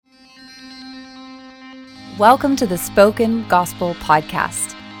Welcome to the Spoken Gospel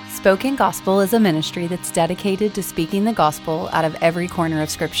Podcast. Spoken Gospel is a ministry that's dedicated to speaking the gospel out of every corner of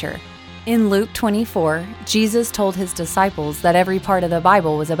Scripture. In Luke 24, Jesus told his disciples that every part of the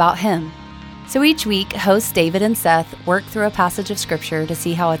Bible was about him. So each week, hosts David and Seth work through a passage of Scripture to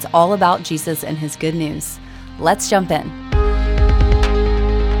see how it's all about Jesus and his good news. Let's jump in.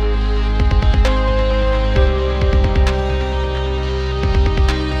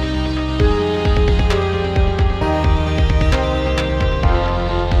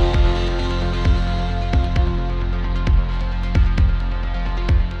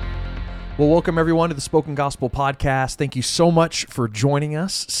 Well, welcome everyone to the Spoken Gospel Podcast. Thank you so much for joining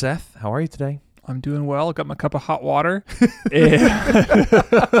us. Seth, how are you today? I'm doing well. I got my cup of hot water. So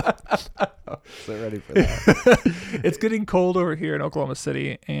ready for that. It's getting cold over here in Oklahoma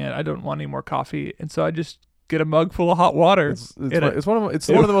City, and I don't want any more coffee. And so I just get a mug full of hot water. It's one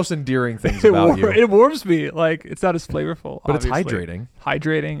of the most endearing things about you. It warms me. Like, it's not as flavorful, But obviously. it's hydrating.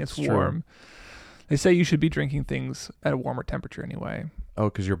 Hydrating. It's It's warm. true. They say you should be drinking things at a warmer temperature anyway. Oh,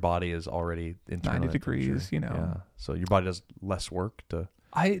 because your body is already internally 90 degrees, temperature. you know. Yeah. So your body does less work to...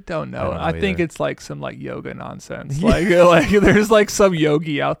 I don't know. I don't know I think either. it's like some like yoga nonsense. Like there's like some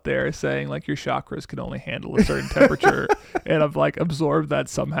yogi out there saying like your chakras can only handle a certain temperature, and I've like absorbed that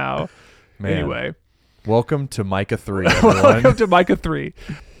somehow. Man. Anyway, Welcome to Micah 3, everyone. welcome to Micah 3.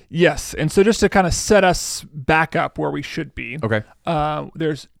 Yes, and so just to kind of set us back up where we should be, Okay.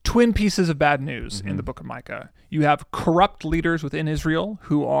 there's twin pieces of bad news in the book of Micah. You have corrupt leaders within Israel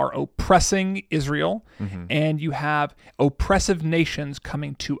who are oppressing Israel, and you have oppressive nations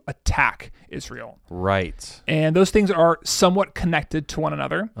coming to attack Israel. Right. And those things are somewhat connected to one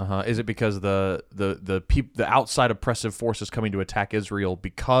another. Is it because the outside oppressive forces coming to attack Israel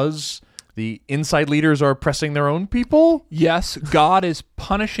because the inside leaders are oppressing their own people? Yes, God is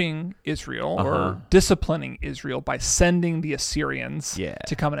punishing Israel or disciplining Israel by sending the Assyrians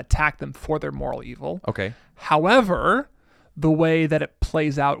to come and attack them for their moral evil. Okay. However, the way that it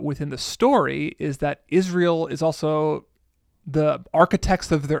plays out within the story is that Israel is also the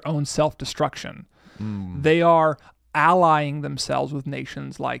architects of their own self-destruction. They are allying themselves with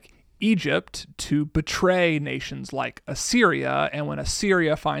nations like Egypt to betray nations like Assyria, and when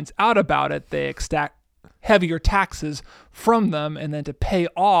Assyria finds out about it, they extract heavier taxes from them, and then to pay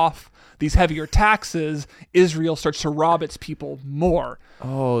off these heavier taxes, Israel starts to rob its people more.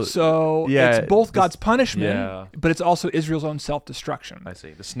 Oh, So yeah, it's both God's punishment, yeah. but it's also Israel's own self-destruction. I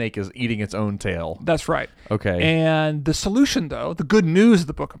see. The snake is eating its own tail. That's right. Okay. And the solution, though, the good news of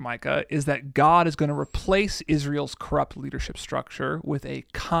the book of Micah is that God is going to replace Israel's corrupt leadership structure with a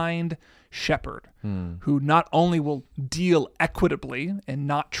kind shepherd who not only will deal equitably and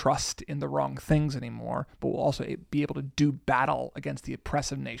not trust in the wrong things anymore, but will also be able to do battle against the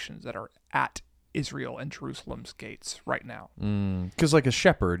oppressive nations that are at Israel and Jerusalem's gates right now. Because like a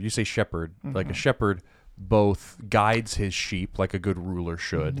shepherd, you say shepherd, like a shepherd both guides his sheep like a good ruler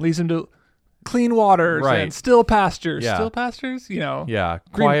should. Leads them to clean waters Right. and still pastures. Yeah. Still pastures, you know. Yeah,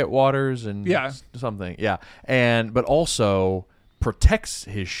 Green- quiet waters and something. Yeah, but also protects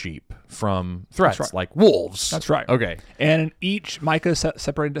his sheep from threats right. like wolves. That's right. Okay. And in each, Micah is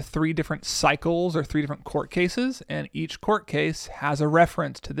separated into 3 different cycles or 3 different court cases, and each court case has a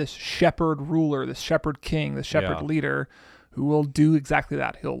reference to this shepherd ruler, this shepherd king, the shepherd leader, who will do exactly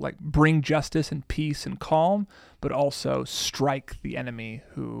that. He'll like bring justice and peace and calm, but also strike the enemy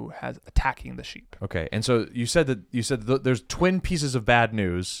who has attacking the sheep. Okay. And so you said that there's twin pieces of bad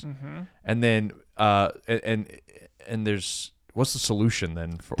news, and then and there's what's the solution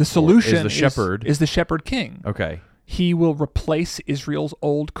then? The solution is the shepherd is the shepherd king. Okay. He will replace Israel's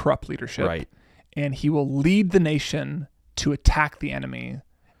old corrupt leadership, Right. and he will lead the nation to attack the enemy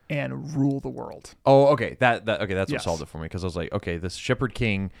and rule the world. Oh, okay. That's what Yes. solved it for me, because I was like, okay, this shepherd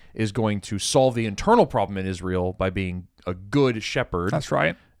king is going to solve the internal problem in Israel by being a good shepherd. That's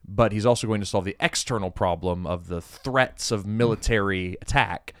right. But he's also going to solve the external problem of the threats of military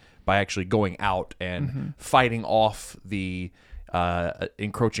attack by actually going out and fighting off the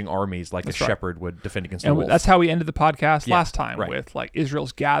encroaching armies like That's a right. shepherd would defend against a And wolf. that's how we ended the podcast Yeah, last time, right. with like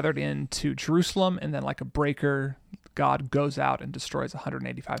Israel's gathered into Jerusalem, and then like a breaker, God goes out and destroys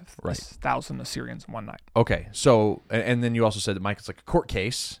 185,000 Assyrians in one night. Okay, so and then you also said that Micah's like a court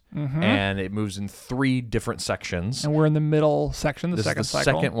case, and it moves in 3 different sections. And we're in the middle section, the This second is the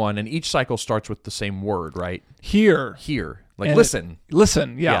cycle. second one, and each cycle starts with the same word, right? Here. Like And listen.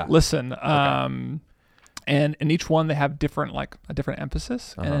 Listen, Yeah. listen. And in each one they have different a different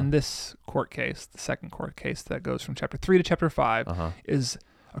emphasis. And in this court case, the second court case that goes from chapter 3 to chapter 5 is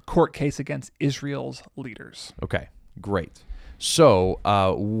a court case against Israel's leaders. Okay, great. So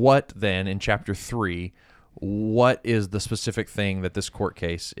what then in chapter 3 what is the specific thing that this court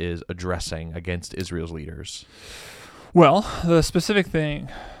case is addressing against Israel's leaders? Well, the specific thing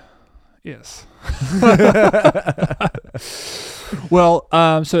is,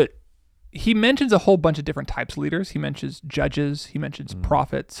 so he mentions a whole bunch of different types of leaders. He mentions judges. He mentions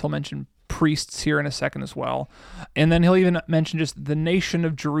prophets. He'll mention priests here in a second as well. And then he'll even mention just the nation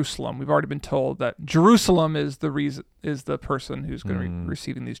of Jerusalem. We've already been told that Jerusalem is the person who's going to be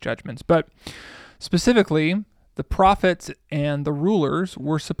receiving these judgments. But specifically, the prophets and the rulers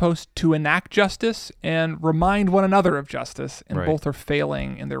were supposed to enact justice and remind one another of justice, and both are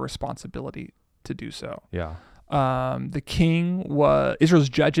failing in their responsibility to do so. Yeah. The king was Israel's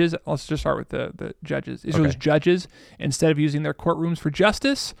judges. Let's just start with the judges. Israel's judges, instead of using their courtrooms for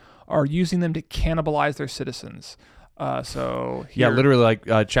justice, are using them to cannibalize their citizens. Literally, like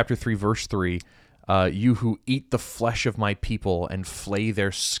chapter 3, verse 3. You who eat the flesh of my people and flay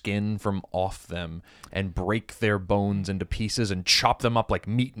their skin from off them and break their bones into pieces and chop them up like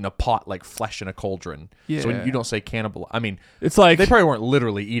meat in a pot, like flesh in a cauldron. Yeah. So when you don't say cannibal, I mean, it's like they probably weren't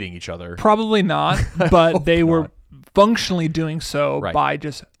literally eating each other. Probably not, but they were functionally doing so by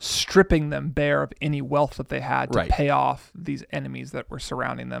just stripping them bare of any wealth that they had to pay off these enemies that were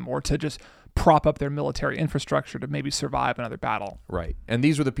surrounding them, or to just prop up their military infrastructure to maybe survive another battle. Right. And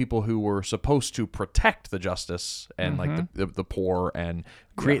these were the people who were supposed to protect the justice and like the poor and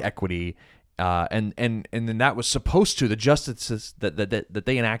create equity. And then that was supposed to, the justice that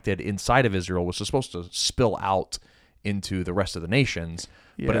they enacted inside of Israel was supposed to spill out into the rest of the nations.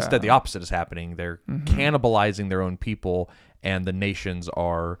 But instead the opposite is happening. They're cannibalizing their own people, and the nations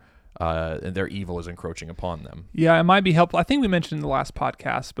are their evil is encroaching upon them. Yeah, it might be helpful. I think we mentioned in the last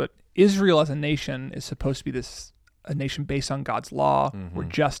podcast, but Israel as a nation is supposed to be a nation based on God's law, where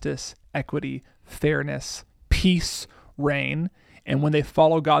justice, equity, fairness, peace reign. And when they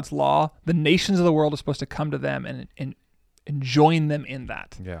follow God's law, the nations of the world are supposed to come to them and join them in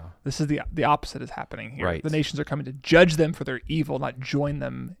that. Yeah. This is the opposite is happening here. Right. The nations are coming to judge them for their evil, not join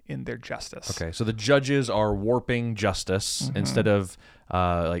them in their justice. Okay, so the judges are warping justice instead of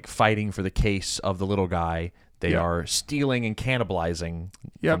like fighting for the case of the little guy. They are stealing and cannibalizing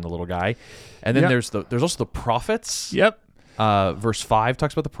from the little guy. And then there's also the prophets. Yep. Verse 5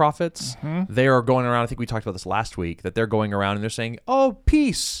 talks about the prophets. They are going around, I think we talked about this last week, that they're going around and they're saying, oh,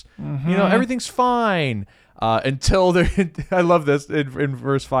 peace. Everything's fine. Until they're, I love this in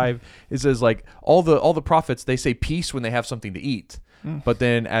verse 5. It says like all the prophets, they say peace when they have something to eat. But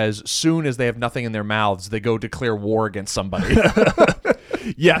then as soon as they have nothing in their mouths, they go declare war against somebody.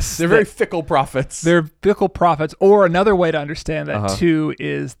 Yes. They're very fickle prophets. They're fickle prophets. Or another way to understand that too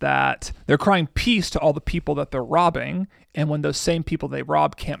is that they're crying peace to all the people that they're robbing. And when those same people they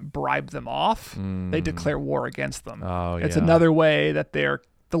rob can't bribe them off, they declare war against them. Oh, it's another way that the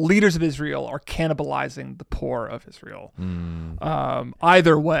leaders of Israel are cannibalizing the poor of Israel.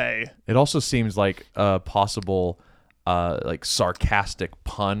 Either way. It also seems like a possible like sarcastic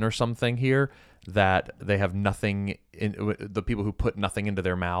pun or something here, that they have nothing in the people who put nothing into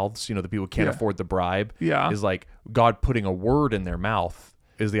their mouths, the people who can't afford the bribe, is like God putting a word in their mouth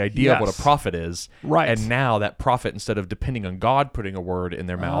is the idea of what a prophet is. Right. And now that prophet, instead of depending on God putting a word in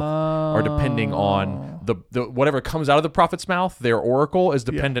their mouth, are depending on the whatever comes out of the prophet's mouth. Their oracle is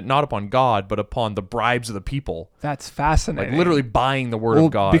dependent not upon God, but upon the bribes of the people. That's fascinating. Like literally buying the word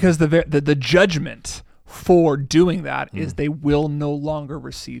of God. Because the judgment for doing that is they will no longer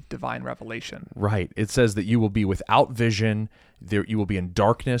receive divine revelation. Right. It says that you will be without vision, you will be in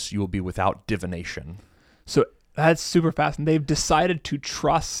darkness, you will be without divination. So that's super fascinating. They've decided to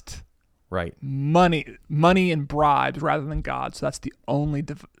trust money and bribes rather than God. So that's the only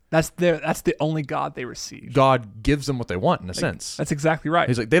that's the only God they receive. God gives them what they want in a sense. That's exactly right.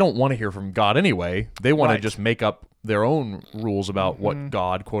 He's like, they don't want to hear from God anyway. They want to just make up their own rules about what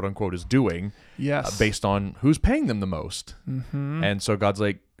God, quote unquote, is doing. Yes. Based on who's paying them the most. And so God's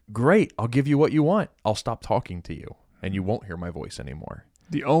like, great, I'll give you what you want. I'll stop talking to you and you won't hear my voice anymore.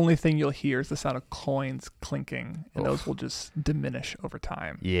 The only thing you'll hear is the sound of coins clinking, and those will just diminish over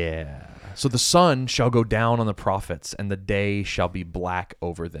time. Yeah. So the sun shall go down on the prophets, and the day shall be black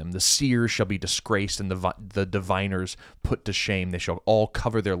over them. The seers shall be disgraced, and the diviners put to shame. They shall all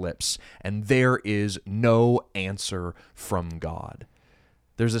cover their lips, and there is no answer from God.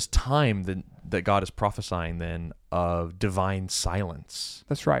 There's this time that God is prophesying then of divine silence.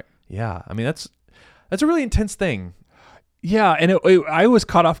 That's right. Yeah. I mean, that's a really intense thing. Yeah, and I was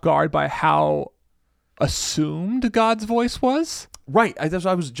caught off guard by how assumed God's voice was. Right, that's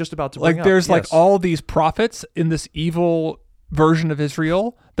what I was just about to bring up. There's like all these prophets in this evil version of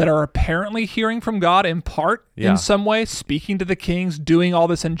Israel that are apparently hearing from God in part, Yeah. in some way, speaking to the kings, doing all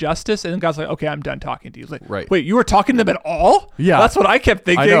this injustice, and then God's like, okay, I'm done talking to you. It's like, Right. wait, you were talking to them at all? Yeah. That's what I kept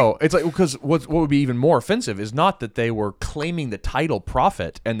thinking. I know. It's like, because what would be even more offensive is not that they were claiming the title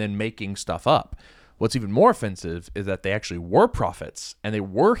prophet and then making stuff up. What's even more offensive is that they actually were prophets and they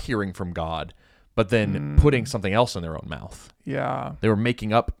were hearing from God, but then putting something else in their own mouth. Yeah. They were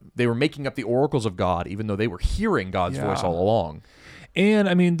making up the oracles of God, even though they were hearing God's Yeah. voice all along. And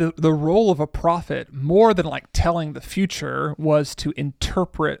I mean, the role of a prophet, more than like telling the future, was to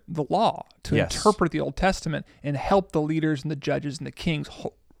interpret the law, to Yes. interpret the Old Testament and help the leaders and the judges and the kings,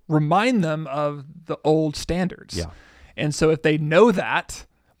 remind them of the old standards. Yeah. And so if they know that,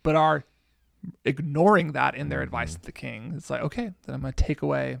 but are ignoring that in their advice to the king, it's like, okay, then I'm going to take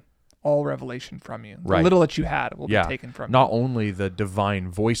away all revelation from you. The Right. little that you had will Yeah. be taken from Not only the divine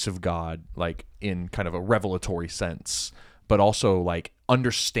voice of God, like in kind of a revelatory sense, but also like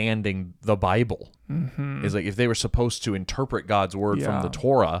understanding the Bible. Is like if they were supposed to interpret God's word from Yeah. the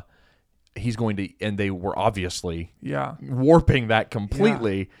Torah, he's going to, and they were obviously you. Yeah. warping that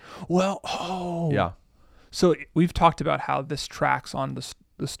completely. Well, Yeah. So we've talked about how this tracks on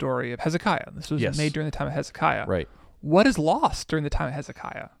the story of Hezekiah. This was Yes. made during the time of Hezekiah. Right. What is lost during the time of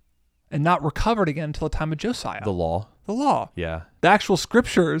Hezekiah and not recovered again until the time of Josiah? The law. The law. Yeah. The actual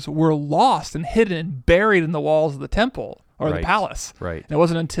scriptures were lost and hidden and buried in the walls of the temple or Right. the palace. Right. And it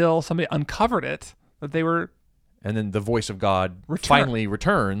wasn't until somebody uncovered it that they were... And then the voice of God Return. finally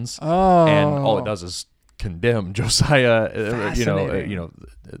returns, Oh. and all it does is condemn Josiah. Fascinating.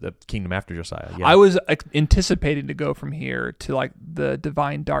 The kingdom after Josiah. Yeah. I was anticipating to go from here to like the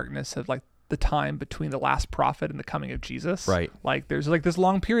divine darkness of like the time between the last prophet and the coming of Jesus. Right. Like there's like this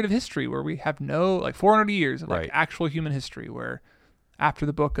long period of history where we have no, like 400 years of like Right. actual human history where after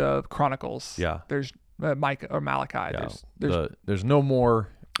the book of Chronicles, Yeah. there's Micah or Malachi. Yeah. There's There's no more.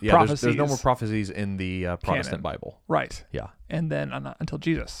 Yeah. There's no more prophecies. prophecies in the Protestant Canon. Bible. right. Yeah. And then until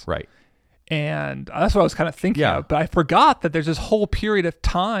Jesus. Right. And that's what I was kind of thinking Yeah. of. But I forgot that there's this whole period of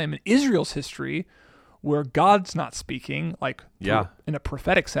time in Israel's history where God's not speaking, like Yeah. in a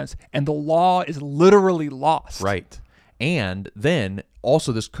prophetic sense, and the law is literally lost. Right. And then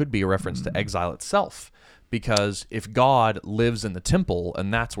also this could be a reference to exile itself, because if God lives in the temple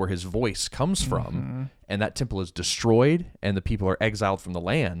and that's where his voice comes from, and that temple is destroyed and the people are exiled from the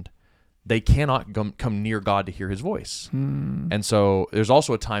land, they cannot come near God to hear his voice. And so there's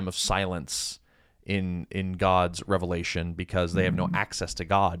also a time of silence in God's revelation because they have no access to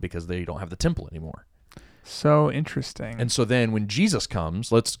God because they don't have the temple anymore. So interesting. And so then when Jesus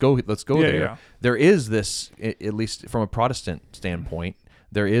comes, let's go Yeah, there. yeah. There is this, at least from a Protestant standpoint,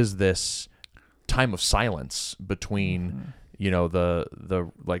 there is this time of silence between,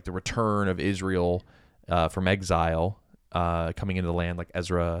 the return of Israel from exile, coming into the land, like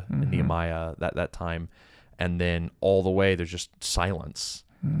Ezra and Nehemiah, that time, and then all the way there's just silence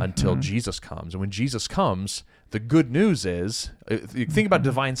until Jesus comes. And when Jesus comes, the good news is, if you think about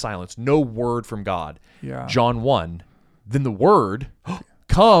divine silence, no word from God. Yeah. John 1, then the word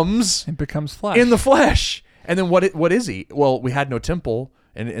comes It becomes flesh. in the flesh. And then what is he? Well, we had no temple,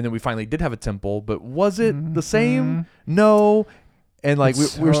 and then we finally did have a temple, but was it the same? No. And like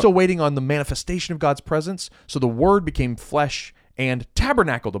we were still waiting on the manifestation of God's presence. So the word became flesh and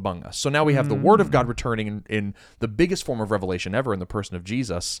tabernacled among us. So now we have the word of God returning in the biggest form of revelation ever in the person of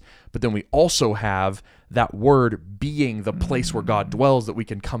Jesus. But then we also have that word being the place where God dwells, that we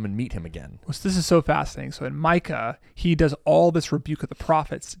can come and meet him again. Well, so this is so fascinating. So in Micah, he does all this rebuke of the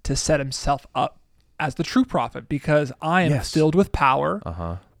prophets to set himself up as the true prophet, because I am Yes. filled with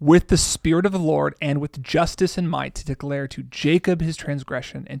power, with the Spirit of the Lord, and with justice and might to declare to Jacob his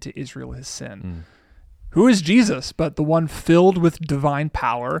transgression and to Israel his sin. Who is Jesus but the one filled with divine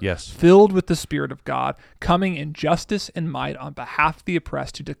power, Yes. filled with the Spirit of God, coming in justice and might on behalf of the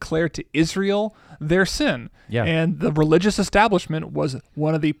oppressed to declare to Israel their sin. Yeah. And the religious establishment was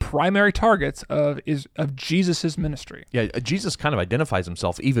one of the primary targets of Jesus' ministry. Yeah, Jesus kind of identifies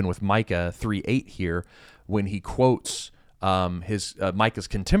himself even with Micah 3:8 here when he quotes Micah's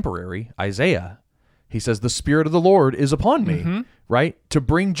contemporary, Isaiah. He says, the Spirit of the Lord is upon me, right? To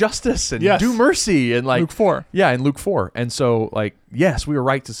bring justice and Yes. do mercy. And like Luke 4. Yeah, in Luke 4. And so like, yes, we were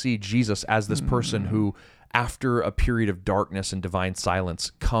right to see Jesus as this person who, after a period of darkness and divine silence,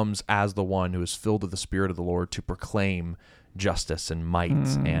 comes as the one who is filled with the Spirit of the Lord to proclaim justice and might.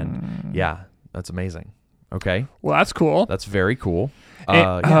 And yeah, that's amazing. Okay. Well, that's cool. That's very cool.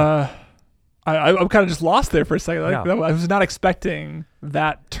 I'm kind of just lost there for a second. Like, Yeah. I was not expecting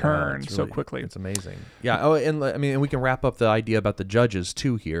that turn it's so really- quickly. It's amazing. Yeah. Oh, and I mean, and we can wrap up the idea about the judges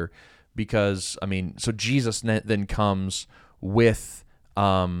too here, because I mean, so Jesus then comes with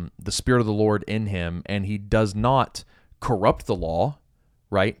the Spirit of the Lord in him, and he does not corrupt the law,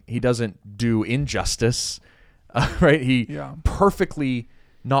 right? He doesn't do injustice, right? He perfectly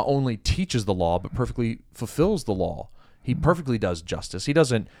not only teaches the law, but perfectly fulfills the law. He perfectly does justice. He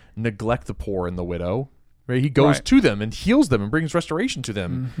doesn't neglect the poor and the widow, right? He goes to them and heals them and brings restoration to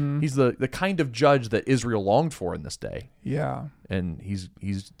them. He's the kind of judge that Israel longed for in this day. Yeah. And he's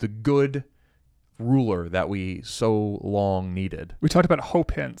the good ruler that we so long needed. We talked about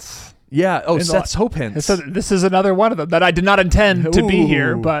hope hints. Yeah. Oh, Seth's hope hints. So this is another one of them that I did not intend to be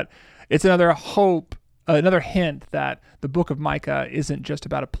here, but it's another hope, another hint that the book of Micah isn't just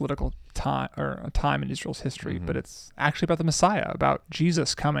about a political time or a time in Israel's history, but it's actually about the Messiah, about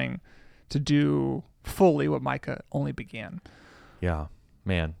Jesus coming to do fully what Micah only began. Yeah.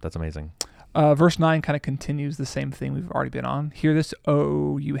 Man, that's amazing. Verse 9 kind of continues the same thing we've already been on. Hear this,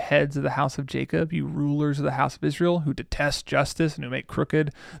 O you heads of the house of Jacob, you rulers of the house of Israel, who detest justice and who make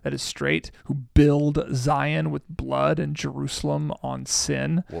crooked that is straight, who build Zion with blood and Jerusalem on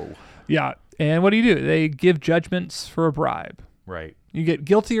sin. Whoa. Yeah. And what do? They give judgments for a bribe. Right. You get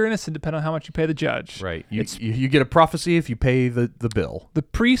guilty or innocent depending on how much you pay the judge. Right. You get a prophecy if you pay the bill. The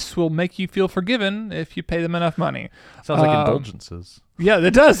priests will make you feel forgiven if you pay them enough money. Sounds like indulgences. Yeah,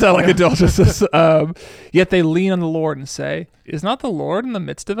 it does sound like indulgences. Yet they lean on the Lord and say, is not the Lord in the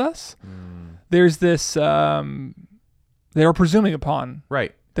midst of us? There's this, they are presuming upon.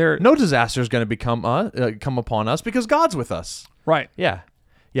 Right. No disaster is going to come upon us because God's with us. Right. Yeah.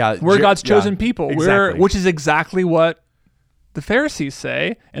 Yeah. We're God's chosen people. Exactly. Which is exactly what the Pharisees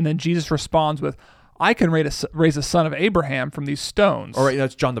say. And then Jesus responds with, I can raise a son of Abraham from these stones. All right,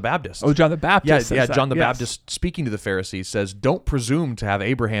 that's John the Baptist. Oh, John the Baptist. Yeah, John the Baptist speaking to the Pharisees says, don't presume to have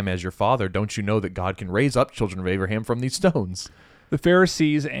Abraham as your father. Don't you know that God can raise up children of Abraham from these stones? The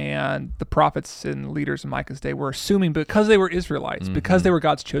Pharisees and the prophets and leaders in Micah's day were assuming because they were Israelites, because they were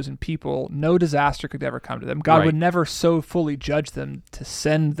God's chosen people, no disaster could ever come to them. God would never so fully judge them to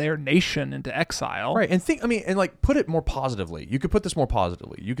send their nation into exile. Right, and put it more positively. You could put this more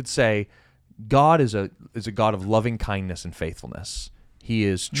positively. You could say, God is a God of loving kindness and faithfulness. He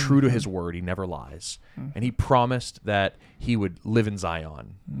is true to his word. He never lies. And he promised that he would live in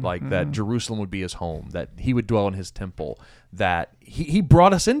Zion, like that Jerusalem would be his home, that he would dwell in his temple, that he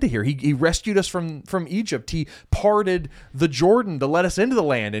brought us into here. He rescued us from Egypt. He parted the Jordan to let us into the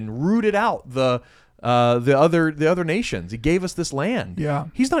land and rooted out the other nations. He gave us this land. Yeah.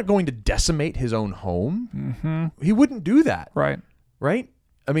 He's not going to decimate his own home. He wouldn't do that. Right.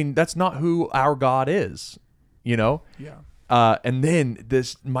 I mean, that's not who our God is, you know? Yeah. And then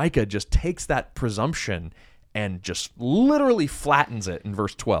this Micah just takes that presumption and just literally flattens it in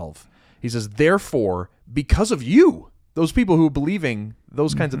verse 12. He says, therefore, because of you, those people who are believing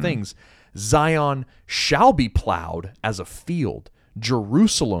those kinds of things, Zion shall be plowed as a field.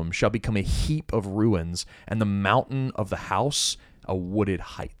 Jerusalem shall become a heap of ruins, and the mountain of the house a wooded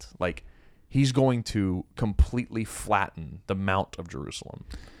height. Like, he's going to completely flatten the Mount of Jerusalem.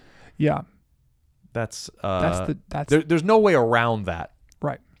 Yeah. There's no way around that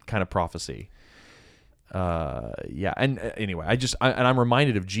kind of prophecy. And anyway, I'm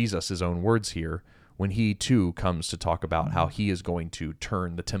reminded of Jesus' own words here when he too comes to talk about how he is going to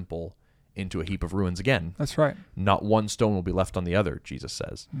turn the temple into a heap of ruins again. That's right. Not one stone will be left on the other, Jesus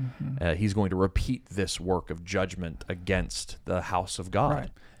says. He's going to repeat this work of judgment against the house of God. Right.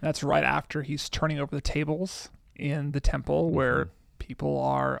 That's right after he's turning over the tables in the temple where people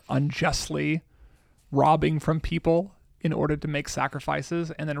are unjustly robbing from people in order to make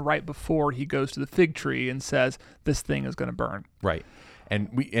sacrifices, and then right before he goes to the fig tree and says, this thing is going to burn. Right.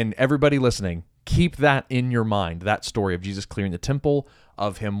 And everybody listening, keep that in your mind, that story of Jesus clearing the temple,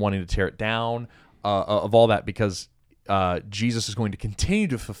 of him wanting to tear it down, of all that, because Jesus is going to continue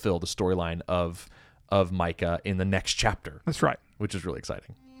to fulfill the storyline of Micah in the next chapter. That's right. Which is really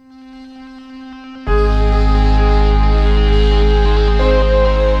exciting.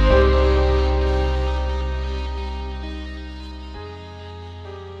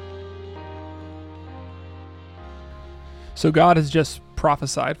 So God has just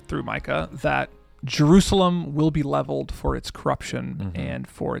prophesied through Micah that Jerusalem will be leveled for its corruption and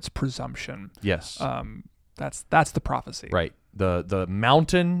for its presumption. Yes. That's the prophecy. Right. The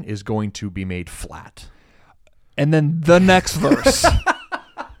mountain is going to be made flat. And then the next verse.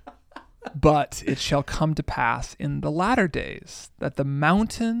 But it shall come to pass in the latter days that the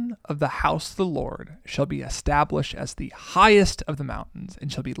mountain of the house of the Lord shall be established as the highest of the mountains and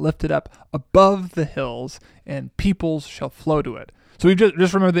shall be lifted up above the hills, and peoples shall flow to it. So we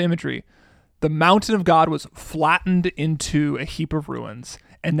just remember the imagery. The mountain of God was flattened into a heap of ruins,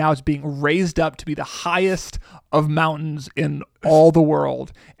 and now it's being raised up to be the highest of mountains in all the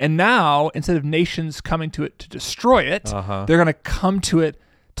world. And now, instead of nations coming to it to destroy it, they're going to come to it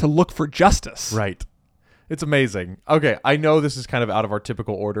to look for justice. Right. It's amazing. Okay, I know this is kind of out of our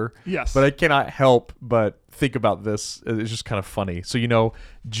typical order. Yes. But I cannot help but think about this. It's just kind of funny. So,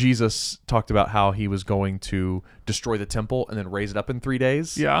 Jesus talked about how he was going to destroy the temple and then raise it up in 3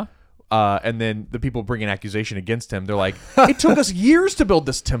 days. Yeah. And then the people bring an accusation against him. They're like, it took us years to build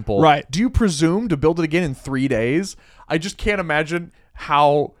this temple. Right. Do you presume to build it again in 3 days? I just can't imagine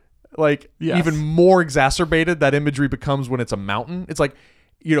how, even more exacerbated that imagery becomes when it's a mountain. It's like,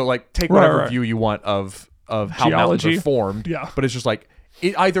 take whatever view you want of how mountains are formed. Yeah. But it's just like,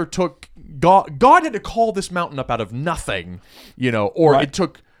 it either took, God had to call this mountain up out of nothing, or it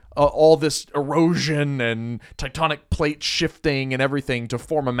took all this erosion and tectonic plate shifting and everything to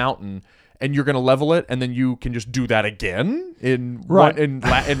form a mountain, and you're going to level it, and then you can just do that again in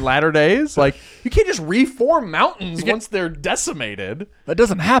latter days. Like, you can't just reform mountains once they're decimated. That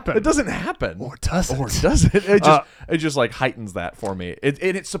doesn't happen. It doesn't happen. Or does it? Or does it? It just heightens that for me.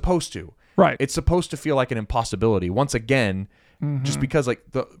 It's supposed to. Right. It's supposed to feel like an impossibility. Once again, just because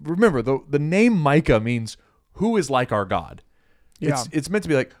remember the name Micah means who is like our God. Yeah. It's meant to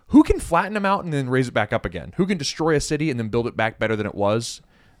be like, who can flatten a mountain and then raise it back up again? Who can destroy a city and then build it back better than it was?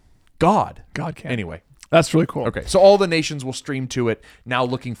 God. God can. Anyway. That's really cool. Okay. So all the nations will stream to it, now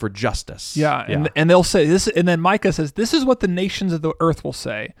looking for justice. Yeah. And they'll say this, and then Micah says, this is what the nations of the earth will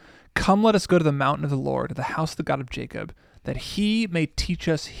say. Come, let us go to the mountain of the Lord, to the house of the God of Jacob, that he may teach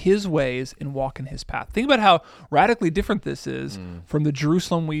us his ways and walk in his path. Think about how radically different this is from the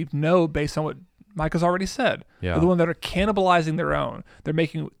Jerusalem we know based on what Micah's already said. Yeah. They're the one that are cannibalizing their own. They're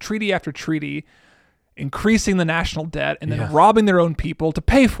making treaty after treaty, increasing the national debt, and then robbing their own people to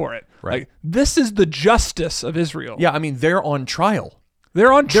pay for it. Right. Like, this is the justice of Israel. Yeah, I mean, they're on trial.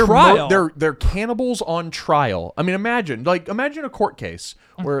 They're on trial. They're cannibals on trial. I mean, imagine a court case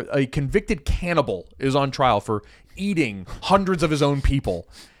where a convicted cannibal is on trial for eating hundreds of his own people,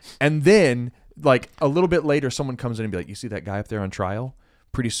 and then a little bit later, someone comes in and be like, "You see that guy up there on trial?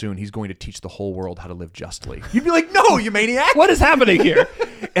 Pretty soon, he's going to teach the whole world how to live justly." You'd be like, "No, you maniac! What is happening here?"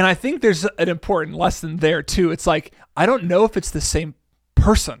 And I think there's an important lesson there too. It's like, I don't know if it's the same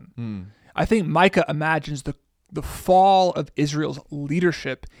person. I think Micah imagines the fall of Israel's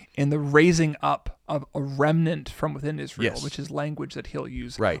leadership and the raising up of a remnant from within Israel, which is language that he'll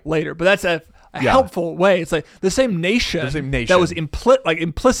use later. But that's a helpful way. It's like the same nation that was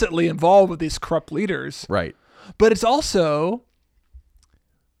implicitly involved with these corrupt leaders. Right. But it's also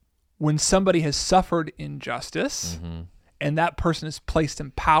when somebody has suffered injustice and that person is placed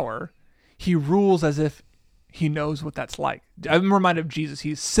in power, he rules as if he knows what that's like. I'm reminded of Jesus.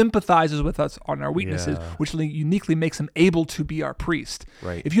 He sympathizes with us on our weaknesses, which uniquely makes him able to be our priest.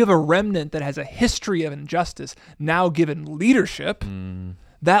 Right. If you have a remnant that has a history of injustice, now given leadership,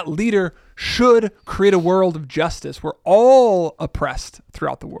 that leader should create a world of justice where all oppressed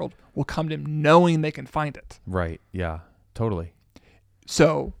throughout the world will come to him knowing they can find it. Right. Yeah. Totally.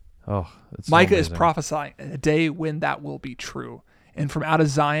 So Micah is prophesying a day when that will be true. And from out of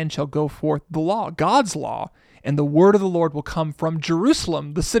Zion shall go forth the law, God's law, and the word of the Lord will come from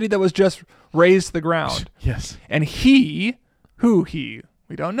Jerusalem, the city that was just razed to the ground. Yes. And he,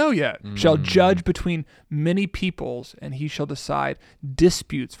 we don't know yet, shall judge between many peoples, and he shall decide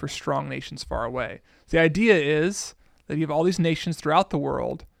disputes for strong nations far away. So the idea is that you have all these nations throughout the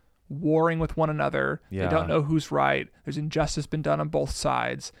world warring with one another. Yeah. They don't know who's right. There's injustice been done on both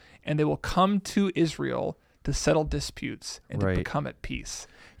sides, and they will come to Israel to settle disputes and to become at peace.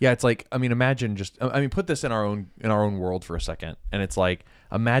 Yeah, it's like, imagine put this in our own world for a second, and it's like,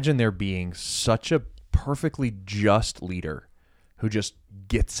 imagine there being such a perfectly just leader who just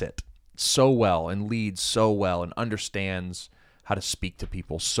gets it so well and leads so well and understands how to speak to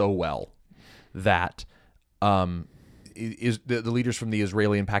people so well that is the leaders from the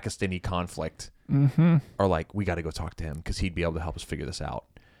Israeli and Pakistani conflict are like, we got to go talk to him because he'd be able to help us figure this out.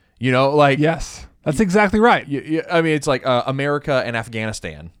 Yes, that's exactly right. It's like America and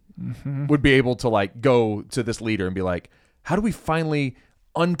Afghanistan would be able to go to this leader and be like, how do we finally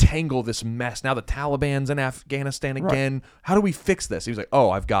untangle this mess? Now the Taliban's in Afghanistan again. Right. How do we fix this? He was like, oh,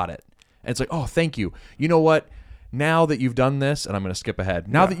 I've got it. And it's like, oh, thank you. You know what? Now that you've done this, and I'm going to skip ahead.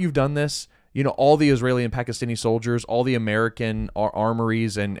 Now that you've done this, all the Israeli and Pakistani soldiers, all the American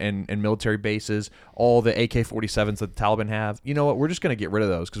armories and military bases, all the AK-47s that the Taliban have, you know what? We're just going to get rid of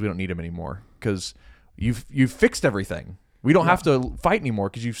those because we don't need them anymore because you've fixed everything. We don't have to fight anymore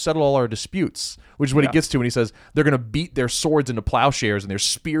because you've settled all our disputes, which is what he gets to when he says they're going to beat their swords into plowshares and their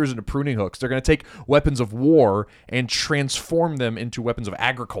spears into pruning hooks. They're going to take weapons of war and transform them into weapons of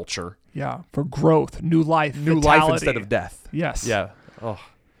agriculture. Yeah, for growth, new life, life instead of death. Yes. Yeah. Oh.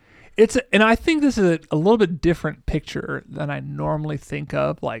 And I think this is a little bit different picture than I normally think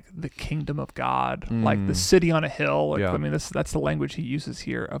of, like the kingdom of God, like the city on a hill. Like, I mean, that's the language he uses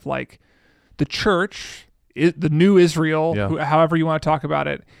here of like the church, the new Israel, however you want to talk about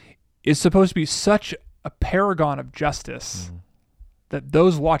it, is supposed to be such a paragon of justice that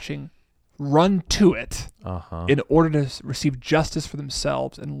those watching run to it in order to receive justice for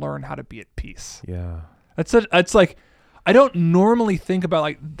themselves and learn how to be at peace. Yeah. It's like, I don't normally think about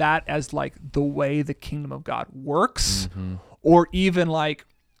like that as like the way the kingdom of God works, or even like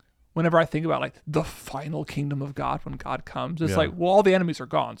whenever I think about like the final kingdom of God when God comes, it's like, well, all the enemies are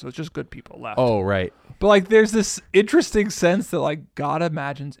gone, so it's just good people left. Oh, right. But like there's this interesting sense that like God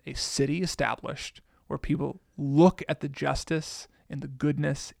imagines a city established where people look at the justice and the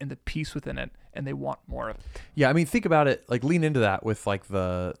goodness and the peace within it, and they want more of it. Yeah, I mean, think about it, like lean into that with like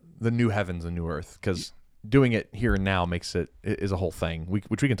the new heavens and new earth, because doing it here and now is a whole thing,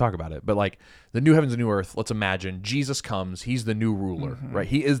 which we can talk about it. But like the new heavens and new earth, let's imagine Jesus comes. He's the new ruler, right?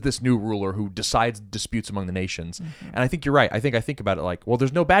 He is this new ruler who decides disputes among the nations. And I think you're right. I think about it like, well,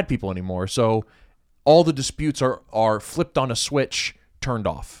 there's no bad people anymore, so all the disputes are flipped on a switch, turned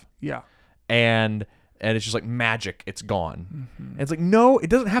off. Yeah. And it's just like magic. It's gone. And it's like, no,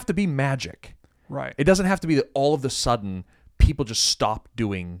 it doesn't have to be magic. Right. It doesn't have to be that all of a sudden people just stop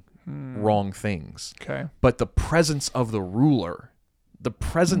doing wrong things. Okay. But the presence of the ruler, the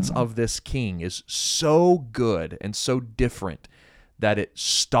presence of this king is so good and so different that it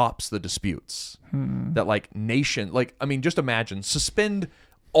stops the disputes. That like just imagine, suspend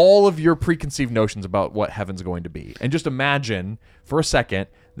all of your preconceived notions about what heaven's going to be, and just imagine for a second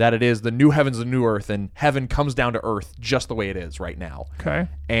that it is the new heavens and new earth, and heaven comes down to earth just the way it is right now. Okay.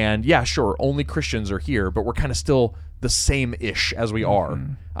 And yeah, sure, only Christians are here, but we're kind of still the same-ish as we are.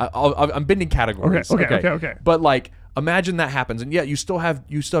 I'm bending categories. Okay. But like, imagine that happens, and yeah, you still have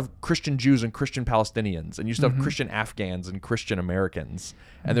Christian Jews and Christian Palestinians, and you still have Christian Afghans and Christian Americans,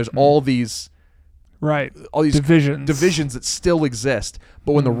 and there's all these divisions that still exist.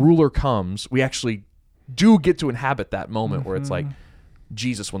 But when the ruler comes, we actually do get to inhabit that moment where it's like,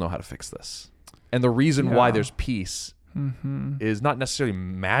 Jesus will know how to fix this. And the reason why there's peace is not necessarily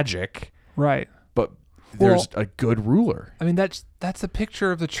magic, right? But there's a good ruler. I mean, that's a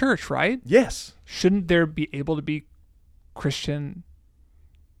picture of the church, right? Yes. Shouldn't there be able to be Christian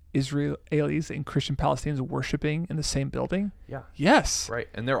Israelis and Christian Palestinians worshiping in the same building? Yeah. Yes. Right.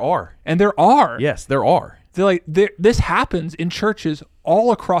 And there are. Yes, there are. This happens in churches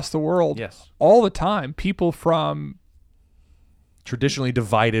all across the world. Yes. All the time. People from traditionally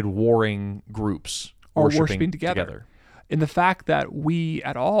divided, warring groups are worshiping together. And the fact that we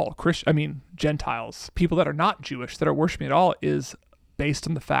at all, Gentiles, people that are not Jewish, that are worshiping at all, is based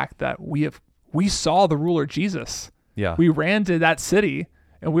on the fact that we saw the ruler Jesus. Yeah. We ran to that city,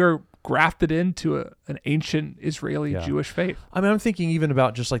 and we were grafted into an ancient Israeli Jewish faith. I mean, I'm thinking even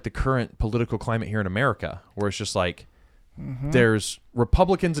about just like the current political climate here in America, where it's just like there's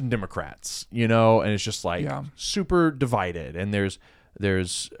Republicans and Democrats, and it's just like super divided, and there's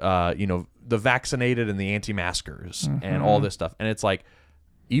the vaccinated and the anti-maskers and all this stuff. And it's like,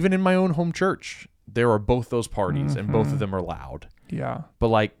 even in my own home church, there are both those parties and both of them are loud. Yeah. But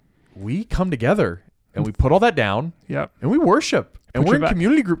like, we come together and we put all that down and we worship and we're in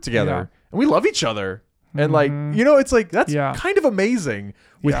community group together and we love each other. And like, it's like, that's kind of amazing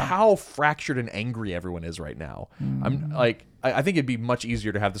with how fractured and angry everyone is right now. I'm like, I think it'd be much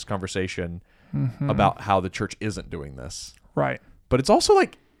easier to have this conversation about how the church isn't doing this. Right. But it's also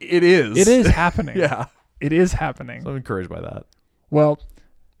like, it is. It is happening. Yeah. It is happening. So I'm encouraged by that. Well,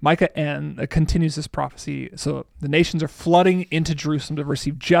 Micah continues this prophecy. So the nations are flooding into Jerusalem to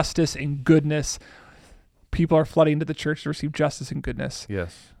receive justice and goodness. People are flooding into the church to receive justice and goodness.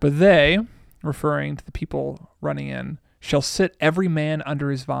 Yes. But they, referring to the people running in, shall sit every man under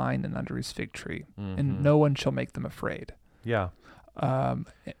his vine and under his fig tree, and no one shall make them afraid. Yeah.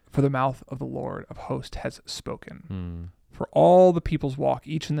 For the mouth of the Lord of hosts has spoken. For all the peoples walk,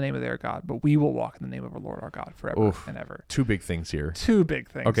 each in the name of their God, but we will walk in the name of our Lord our God forever and ever. Two big things here.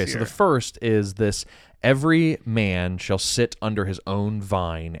 Okay, so the first is this: every man shall sit under his own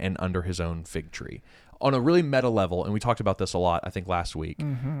vine and under his own fig tree. On a really meta level, and we talked about this a lot, I think, last week,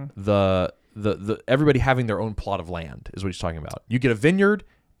 the everybody having their own plot of land is what he's talking about. You get a vineyard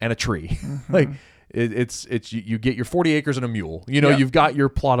and a tree. Like it's you get your 40 acres and a mule. You've got your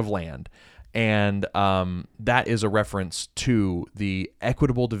plot of land. And that is a reference to the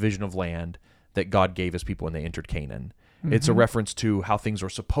equitable division of land that God gave his people when they entered Canaan. It's a reference to how things were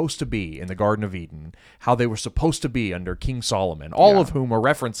supposed to be in the Garden of Eden, how they were supposed to be under King Solomon, all of whom are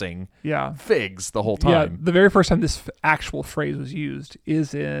referencing figs the whole time. Yeah, the very first time this actual phrase was used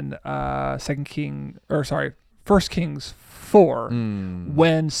is in 1 Kings 4,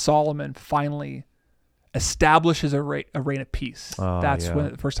 when Solomon finally establishes a reign of peace. That's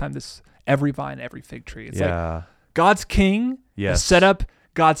when the first time every vine, every fig tree. It's like God's king has set up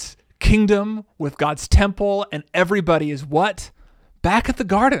God's kingdom with God's temple, and everybody is what? Back at the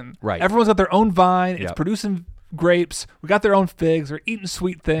garden. Right. Everyone's got their own vine. It's producing grapes. We got their own figs. We're eating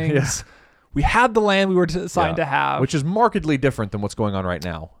sweet things. Yeah. We had the land we were assigned to have. Which is markedly different than what's going on right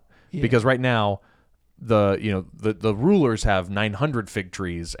now. Yeah. Because right now, the rulers have 900 fig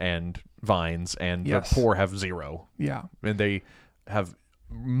trees and vines, and the poor have 0. Yeah. And they have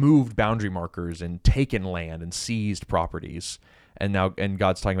moved boundary markers and taken land and seized properties. And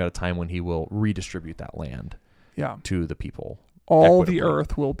God's talking about a time when he will redistribute that land to the people. All the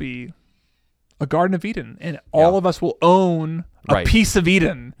earth will be a Garden of Eden, and all of us will own a piece of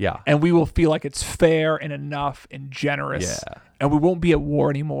Eden. Yeah. And we will feel like it's fair and enough and generous. Yeah. And we won't be at war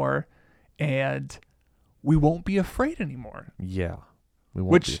anymore, and we won't be afraid anymore. Yeah. We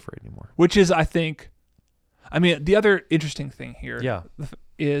won't be afraid anymore. Which is, I think, the other interesting thing here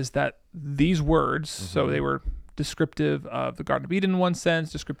is that these words, so they were descriptive of the Garden of Eden in one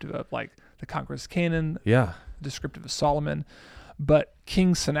sense, descriptive of like the conquest of Canaan, descriptive of Solomon. But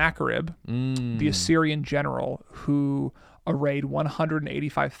King Sennacherib, the Assyrian general who arrayed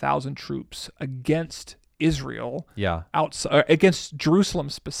 185,000 troops against Israel, against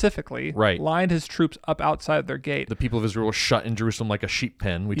Jerusalem specifically, lined his troops up outside their gate. The people of Israel were shut in Jerusalem like a sheep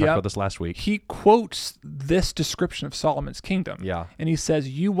pen. We talked about this last week. He quotes this description of Solomon's kingdom, and he says,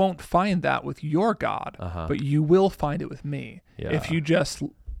 "You won't find that with your God, but you will find it with me. If you just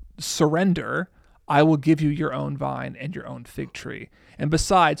surrender, I will give you your own vine and your own fig tree. And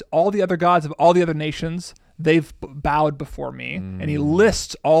besides, all the other gods of all the other nations, they've bowed before me." And he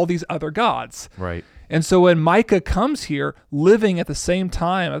lists all these other gods. Right. And so when Micah comes here, living at the same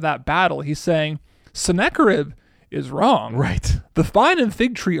time of that battle, he's saying, Sennacherib is wrong. Right. The vine and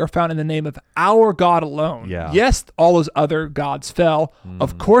fig tree are found in the name of our God alone. Yeah. Yes, all those other gods fell.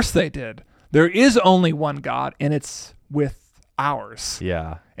 Of course they did. There is only one God, and it's with ours.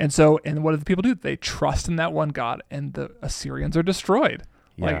 Yeah. And what do the people do? They trust in that one God, and the Assyrians are destroyed.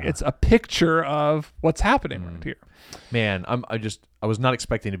 Yeah. Like, it's a picture of what's happening right here. Man, I was not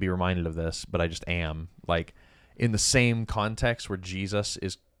expecting to be reminded of this, but I just am. Like, in the same context where Jesus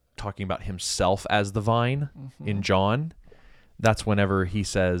is talking about himself as the vine in John, that's whenever he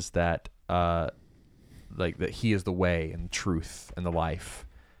says that that he is the way and the truth and the life,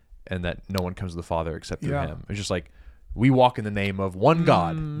 and that no one comes to the Father except through him. It's just like, we walk in the name of one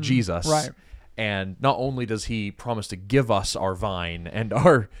God, Jesus. Right. And not only does he promise to give us our vine and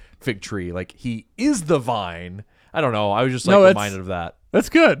our fig tree, like, he is the vine. I don't know. I was just reminded of that. That's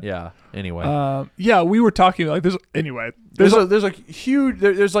good. Yeah. Anyway. We were talking like this. Anyway, there's a huge.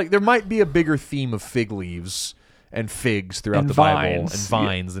 There might be a bigger theme of fig leaves and figs throughout the Bible and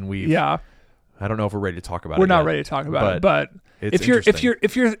vines than we've. Yeah. I don't know if we're ready to talk about it. We're not ready to talk about it, but if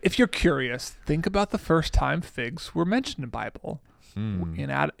you're curious, think about the first time figs were mentioned in the Bible.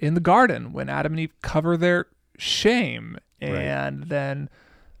 In the garden, when Adam and Eve cover their shame, and then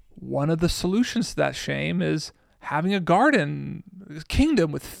one of the solutions to that shame is having a garden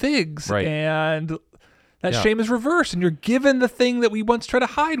kingdom with figs, and that shame is reversed, and you're given the thing that we once tried to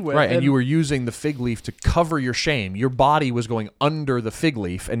hide with. Right, and you were using the fig leaf to cover your shame. Your body was going under the fig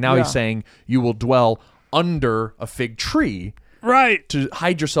leaf, and now he's saying you will dwell under a fig tree. Right. To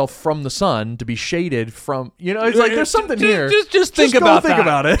hide yourself from the sun, to be shaded from, it's like there's something here. Just think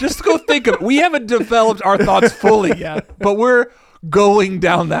about it. Just go think of it. We haven't developed our thoughts fully yet, but we're going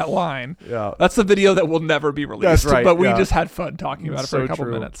down that line. Yeah. That's the video that will never be released. That's right. But we just had fun talking about it for a couple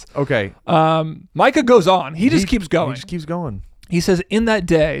minutes. Okay. Micah goes on. He just keeps going. He just keeps going. He says, "In that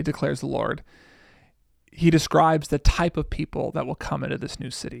day, declares the Lord," he describes the type of people that will come into this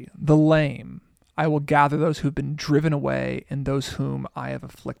new city. "The lame. I will gather those who have been driven away and those whom I have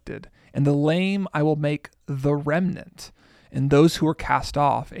afflicted. And the lame I will make the remnant, and those who are cast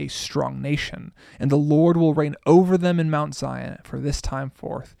off a strong nation. And the Lord will reign over them in Mount Zion for this time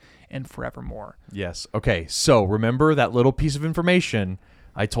forth and forevermore." Yes. Okay. So remember that little piece of information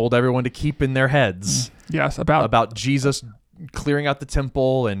I told everyone to keep in their heads. Yes. About Jesus clearing out the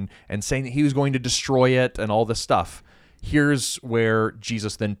temple and saying that he was going to destroy it and all this stuff. Here's where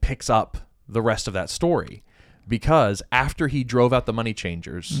Jesus then picks up the rest of that story. because after he drove out the money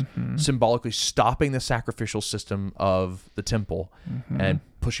changers, symbolically stopping the sacrificial system of the temple and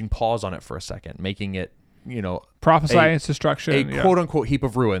pushing pause on it for a second, making it, prophesying its destruction, a quote unquote heap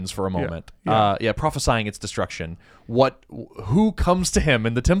of ruins for a moment. Prophesying its destruction. Who comes to him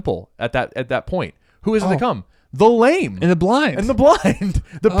in the temple at that point? Who is it to come? The lame and the blind. The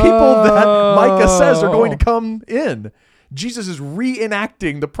people that Micah says are going to come in. Jesus is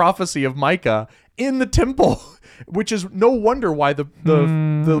reenacting the prophecy of Micah in the temple, which is no wonder why the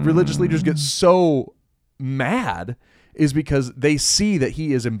religious leaders get so mad, is because they see that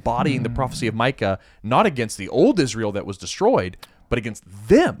he is embodying the prophecy of Micah, not against the old Israel that was destroyed, but against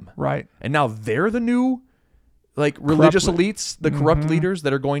them. Right. And now they're the new religious elites, the corrupt leaders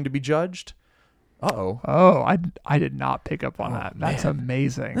that are going to be judged. Uh-oh. Oh, I did not pick up on that. That's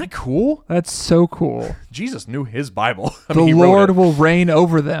amazing. Isn't that cool? That's so cool. Jesus knew his Bible. The Lord will reign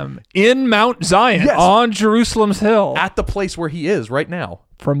over them in Mount Zion on Jerusalem's hill. At the place where he is right now.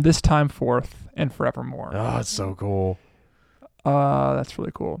 From this time forth and forevermore. Oh, it's so cool. That's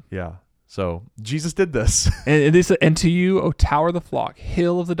really cool. Yeah. So Jesus did this. And to you, O tower of the flock,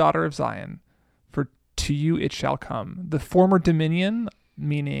 hill of the daughter of Zion, for to you it shall come. The former dominion,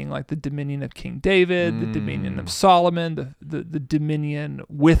 meaning like the dominion of King David, the dominion of Solomon, the dominion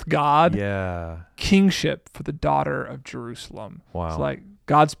with God. Yeah. Kingship for the daughter of Jerusalem. Wow. It's like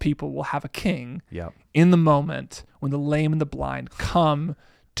God's people will have a king Yep. in the moment when the lame and the blind come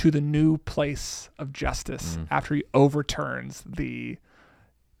to the new place of justice after he overturns the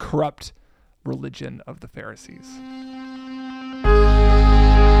corrupt religion of the Pharisees.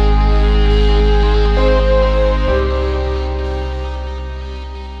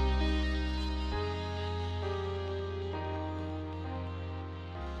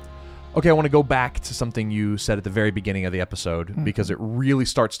 Okay, I want to go back to something you said at the very beginning of the episode because it really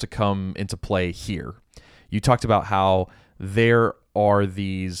starts to come into play here. You talked about how there are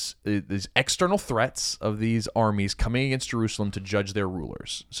these external threats of these armies coming against Jerusalem to judge their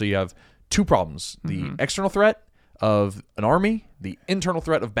rulers. So you have two problems: the external threat of an army, the internal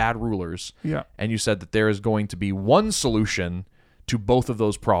threat of bad rulers. Yeah. And you said that there is going to be one solution to both of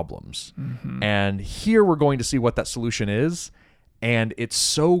those problems. And here we're going to see what that solution is. And it's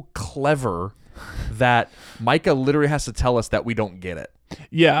so clever that Micah literally has to tell us that we don't get it.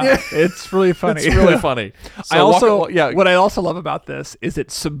 Yeah, it's really funny. It's really funny. So what I also love about this is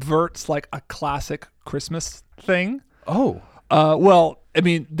it subverts like a classic Christmas thing. Oh. Well, I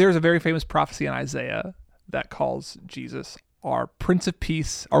mean, there's a very famous prophecy in Isaiah that calls Jesus our Prince of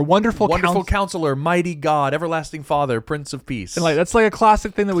Peace, our wonderful Counselor, mighty God, everlasting Father, Prince of Peace. And that's like a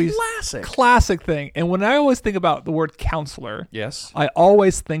classic thing that classic thing. And when I always think about the word counselor, yes, I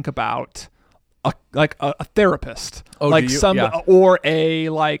always think about a therapist, or a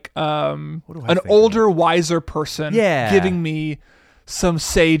an older, wiser person, giving me some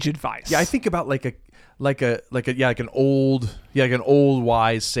sage advice. Yeah, I think about an old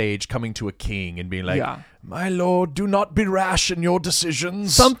wise sage coming to a king and being like, "My lord, do not be rash in your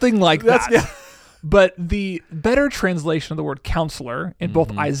decisions." Something like that. Yeah. But the better translation of the word counselor in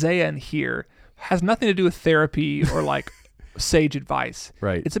both Isaiah and here has nothing to do with therapy or sage advice.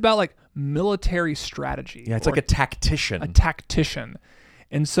 Right. It's about military strategy. Yeah, it's like a tactician. A tactician.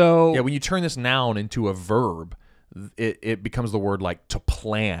 And so when you turn this noun into a verb, it becomes the word to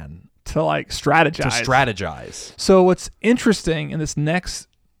plan. To strategize. To strategize. So what's interesting in this next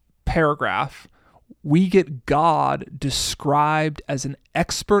paragraph, we get God described as an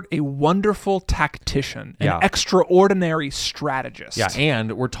expert, a wonderful tactician, an extraordinary strategist. Yeah,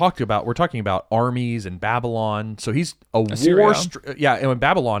 and we're talking about armies and Babylon. So he's Assyria. And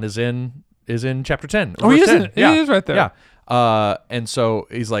Babylon is in chapter 10. Oh, he isn't. Yeah. He is right there. Yeah. And so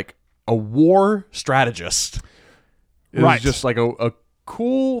he's like a strategist. It's just like a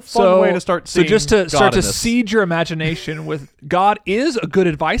cool, fun way to start seeing. So just to God start to in this. seed your imagination with God is a good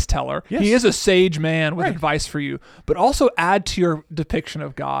advice teller. Yes. He is a sage man with advice for you, but also add to your depiction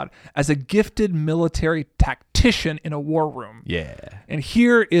of God as a gifted military tactician in a war room. Yeah. And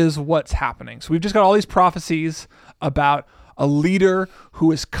here is what's happening. So we've just got all these prophecies about a leader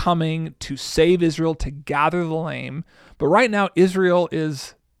who is coming to save Israel, to gather the lame. But right now, Israel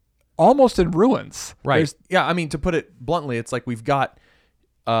is almost in ruins. Right. I mean, to put it bluntly, it's like we've got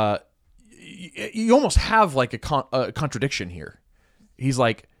you almost have a contradiction here. He's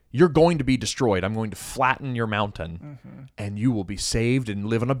like, you're going to be destroyed. I'm going to flatten your mountain and you will be saved and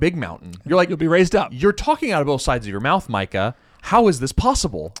live on a big mountain. You're like, you'll be raised up. You're talking out of both sides of your mouth, Micah. How is this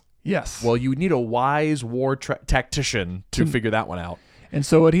possible? Yes. Well, you need a wise war tactician to figure that one out. And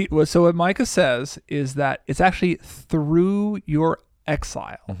so what Micah says is that it's actually through your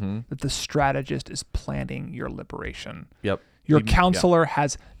exile that the strategist is planning your liberation. Yep. Your counselor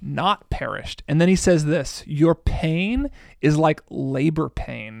has not perished. And then he says this, your pain is like labor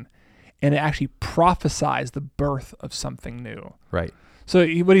pain, and it actually prophesies the birth of something new. Right. So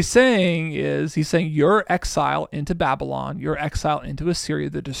what he's saying is, your exile into Babylon, your exile into Assyria,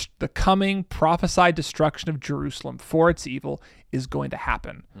 the coming prophesied destruction of Jerusalem for its evil is going to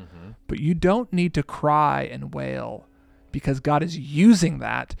happen. But you don't need to cry and wail, because God is using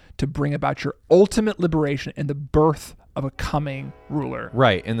that to bring about your ultimate liberation and the birth of a coming ruler.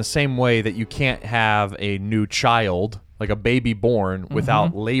 Right. In the same way that you can't have a new child, like a baby born,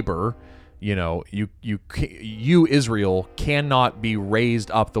 without labor. You know, you Israel cannot be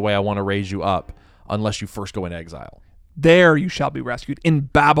raised up the way I want to raise you up unless you first go into exile. There you shall be rescued. In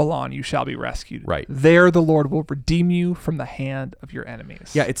Babylon you shall be rescued. Right. There the Lord will redeem you from the hand of your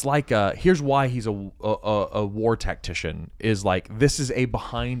enemies. Yeah, it's like here's why he's a war tactician, is like, this is a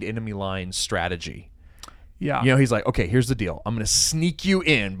behind enemy lines strategy. Yeah. You know, he's like, okay, here's the deal. I'm going to sneak you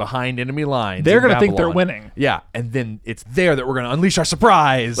in behind enemy lines. They're going to think Babylon. they're winning. Yeah, and then it's there that we're going to unleash our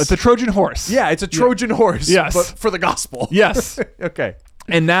surprise. It's a Trojan horse. Yeah, it's a Trojan horse. Yes. But for the gospel. Yes. Okay.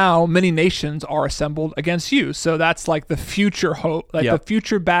 And now many nations are assembled against you. So that's like the future hope, like the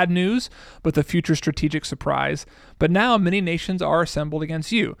future bad news, but the future strategic surprise. But now many nations are assembled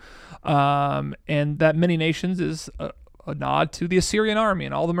against you. And that many nations is a nod to the Assyrian army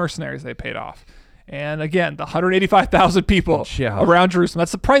and all the mercenaries they paid off. And again, the 185,000 people around Jerusalem.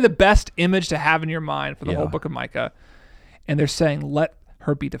 That's probably the best image to have in your mind for the whole book of Micah. And they're saying, let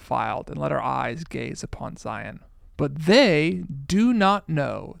her be defiled and let our eyes gaze upon Zion. But they do not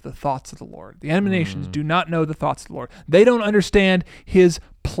know the thoughts of the Lord. The enemy nations do not know the thoughts of the Lord. They don't understand his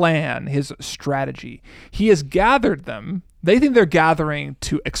plan, his strategy. He has gathered them. They think they're gathering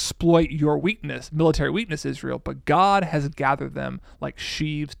to exploit your weakness, military weakness, Israel, but God has gathered them like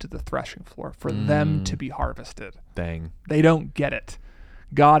sheaves to the threshing floor for them to be harvested. Dang. They don't get it.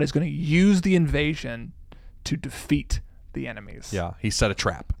 God is going to use the invasion to defeat the enemies. Yeah, he set a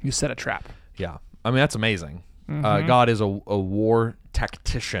trap. You set a trap. Yeah. I mean, that's amazing. God is a war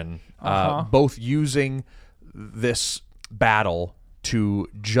tactician, both using this battle to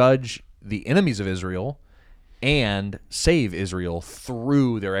judge the enemies of Israel and save Israel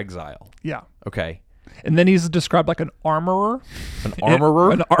through their exile. Yeah. Okay. And then he's described like an armorer. An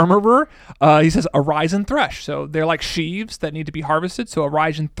armorer? An armorer. He says, arise and thresh. So they're like sheaves that need to be harvested. So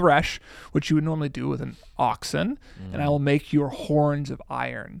arise and thresh, which you would normally do with an oxen. And I will make your horns of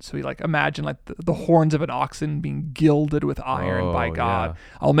iron. So you like imagine like the horns of an oxen being gilded with iron by God.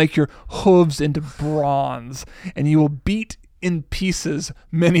 Yeah. I'll make your hooves into bronze, and you will beat in pieces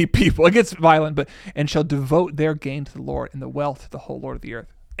many people. It gets violent, and shall devote their gain to the Lord and the wealth to the whole Lord of the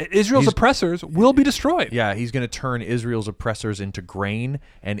earth. Israel's oppressors will be destroyed. Yeah, he's going to turn Israel's oppressors into grain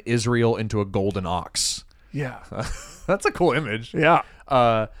and Israel into a golden ox. Yeah. That's a cool image. Yeah.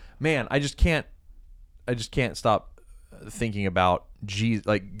 Man, I just can't stop thinking about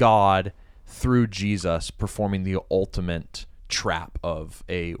God through Jesus performing the ultimate trap of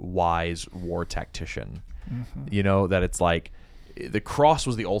a wise war tactician. You know, that it's like the cross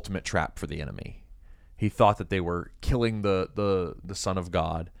was the ultimate trap for the enemy. He thought that they were killing the Son of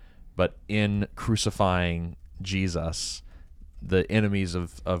God, but in crucifying Jesus, the enemies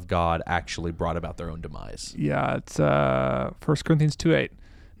of God actually brought about their own demise. Yeah, it's 1 Corinthians 2:8.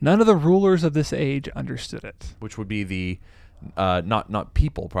 None of the rulers of this age understood it. Which would be the not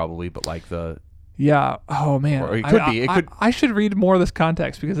people probably, but like the yeah. Oh man, or it could be. I should read more of this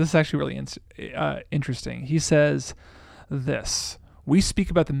context because this is actually really interesting. He says this. We speak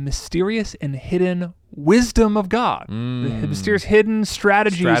about the mysterious and hidden wisdom of God, the mysterious hidden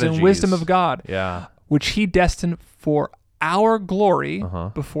strategies and wisdom of God, which he destined for our glory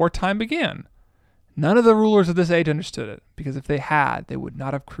before time began. None of the rulers of this age understood it, because if they had, they would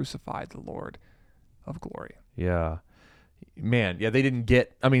not have crucified the Lord of glory. Yeah. Man, yeah, they didn't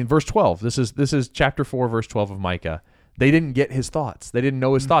get, I mean, verse 12. This is chapter 4, verse 12 of Micah. They didn't get his thoughts. They didn't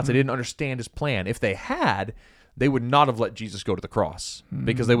know his thoughts. They didn't understand his plan. If they had, they would not have let Jesus go to the cross,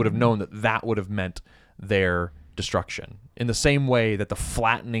 because they would have known that would have meant their destruction. In the same way that the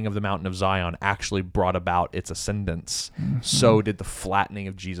flattening of the mountain of Zion actually brought about its ascendance, so did the flattening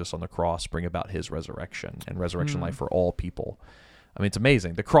of Jesus on the cross bring about his resurrection and resurrection life for all people. I mean, it's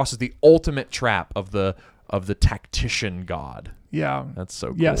amazing. The cross is the ultimate trap of the tactician God. Yeah. That's so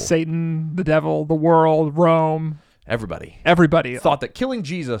cool. Yeah, Satan, the devil, the world, Rome. Everybody thought that killing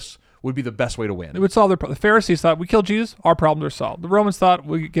Jesus would be the best way to win. It would solve their problem. The Pharisees thought, we kill Jesus, our problems are solved. The Romans thought,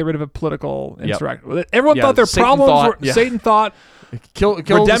 we get rid of a political insurrection. Everyone thought their problems were... Satan thought... Kill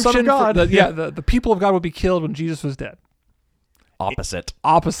redemption, the Son of God. The people of God would be killed when Jesus was dead.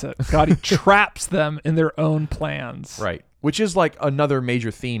 Opposite. God, he traps them in their own plans. Right. Which is like another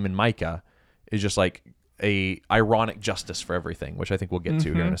major theme in Micah, is just like a ironic justice for everything, which I think we'll get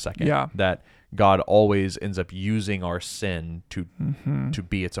to here in a second. Yeah. That God always ends up using our sin to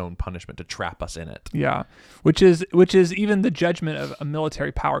be its own punishment, to trap us in it. Yeah. Which is even the judgment of a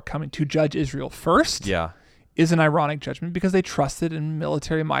military power coming to judge Israel first. Yeah. Is an ironic judgment because they trusted in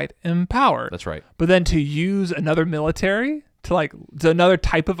military might and power. That's right. But then to use another military to another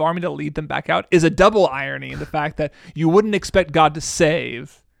type of army to lead them back out is a double irony in the fact that you wouldn't expect God to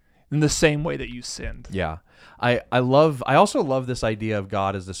save in the same way that you sinned. Yeah. I also love this idea of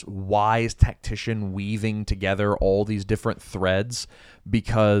God as this wise tactician weaving together all these different threads,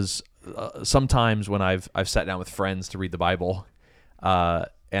 because sometimes when I've sat down with friends to read the Bible, and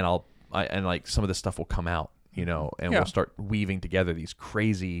like some of this stuff will come out, and we'll start weaving together these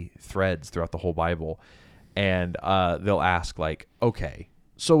crazy threads throughout the whole Bible. And they'll ask like, okay,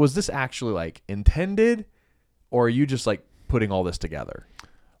 so was this actually like intended, or are you just like putting all this together?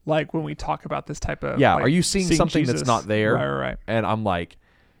 Like when we talk about this type of... Yeah, are you seeing something Jesus, that's not there? Right. And I'm like,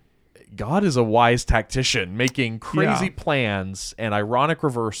 God is a wise tactician making crazy plans and ironic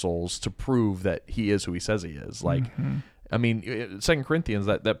reversals to prove that he is who he says he is. Like, I mean, 2 Corinthians,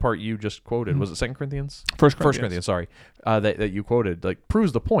 that part you just quoted, was it 2 Corinthians? 1 Corinthians, sorry, that you quoted, like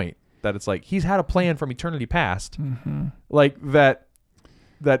proves the point that it's like he's had a plan from eternity past, like that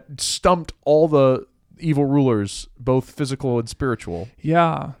stumped all the evil rulers, both physical and spiritual.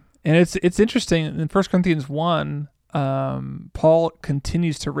 Yeah. And it's interesting. In 1 Corinthians 1, Paul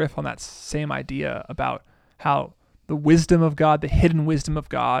continues to riff on that same idea about how the wisdom of God, the hidden wisdom of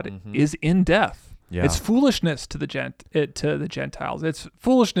God, is in death. Yeah. It's foolishness to the Gentiles. It's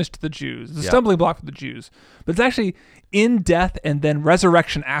foolishness to the Jews. It's a stumbling block for the Jews. But it's actually in death and then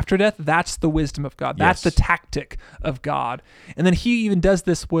resurrection after death. That's the wisdom of God. That's the tactic of God. And then he even does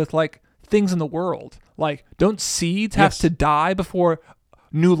this with like things in the world. Like, don't seeds have to die before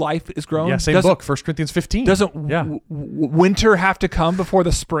new life is grown? Yeah, same book, 1 Corinthians 15. Doesn't winter have to come before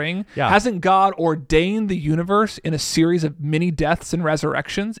the spring? Yeah. Hasn't God ordained the universe in a series of many deaths and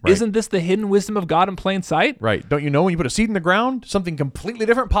resurrections? Right. Isn't this the hidden wisdom of God in plain sight? Right. Don't you know when you put a seed in the ground, something completely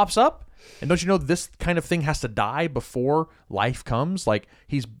different pops up? And don't you know this kind of thing has to die before life comes? Like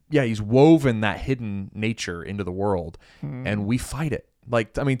he's woven that hidden nature into the world, and we fight it.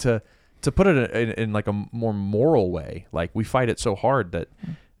 Like, I mean, to put it in like a more moral way, like we fight it so hard that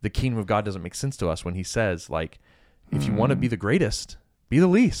the kingdom of God doesn't make sense to us when he says, like, if you want to be the greatest, be the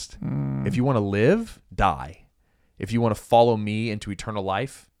least. If you want to live, die. If you want to follow me into eternal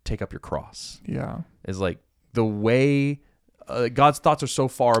life, take up your cross. Yeah. Is like the way God's thoughts are so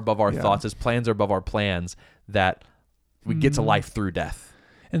far above our thoughts. His plans are above our plans that we get to life through death.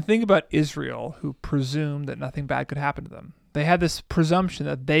 And think about Israel, who presumed that nothing bad could happen to them. They had this presumption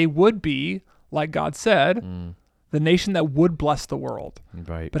that they would be, like God said, the nation that would bless the world.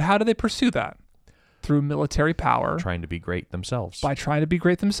 Right. But how do they pursue that? Through military power. Trying to be great themselves. By trying to be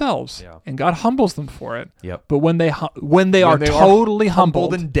great themselves. Yeah. And God humbles them for it. Yep. But when they are totally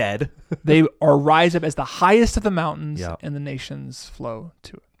humbled and dead, they are rise up as the highest of the mountains, Yep. and the nations flow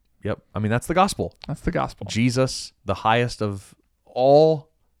to it. Yep. I mean, that's the gospel. That's the gospel. Jesus, the highest of all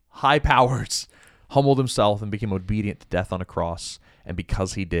high powers, humbled himself and became obedient to death on a cross. And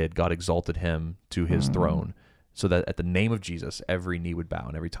because he did, God exalted him to his throne, so that at the name of Jesus, every knee would bow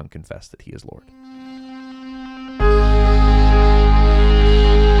and every tongue confess that he is Lord.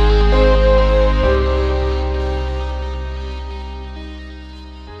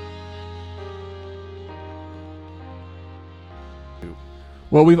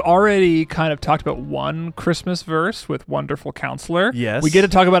 Well, we've already kind of talked about one Christmas verse with Wonderful Counselor. Yes. We get to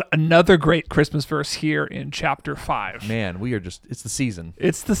talk about another great Christmas verse here in chapter 5. Man, it's the season.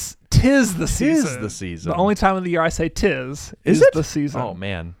 Tis the season. Tis the season. The only time of the year I say tis is it the season. Oh,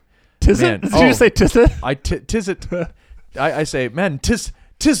 man. Tis it? Did you just say tis it? Tis it. I say, man, tis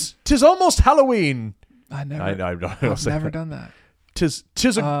almost Halloween. I've never done that. Tis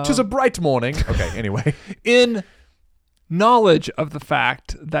a bright morning. Okay, anyway. In knowledge of the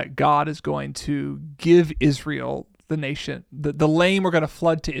fact that God is going to give Israel, the nation, the lame are going to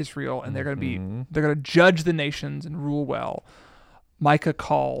flood to Israel, and they're going to judge the nations and rule well. Micah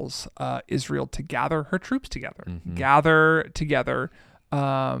calls Israel to gather her troops together,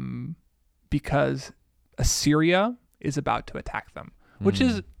 because Assyria is about to attack them, which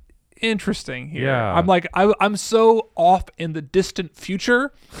is interesting here. Yeah. I'm so off in the distant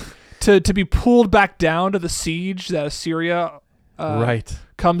future to be pulled back down to the siege that Assyria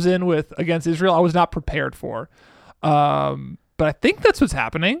comes in with against Israel. I was not prepared for. But I think that's what's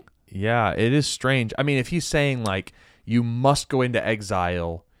happening. Yeah, it is strange. I mean, if he's saying like, you must go into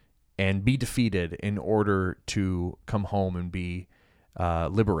exile and be defeated in order to come home and be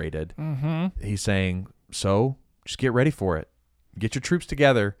liberated. He's saying, so just get ready for it. Get your troops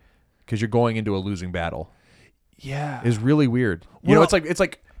together because you're going into a losing battle. Yeah. It's really weird. You know, it's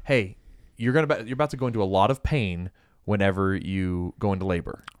like, hey, you're about to go into a lot of pain whenever you go into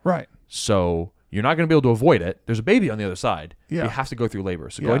labor. Right. So you're not going to be able to avoid it. There's a baby on the other side. Yeah. You have to go through labor.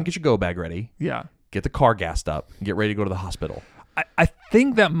 So go ahead and get your go bag ready. Yeah. Get the car gassed up and get ready to go to the hospital. I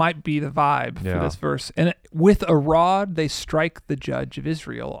think that might be the vibe for this verse. And with a rod, they strike the judge of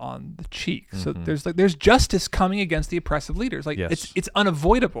Israel on the cheek. So there's justice coming against the oppressive leaders. Like it's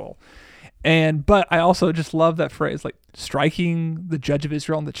unavoidable. But I also just love that phrase, like striking the judge of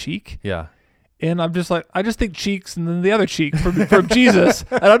Israel on the cheek. Yeah. And I'm just like, I just think cheeks and then the other cheek from Jesus.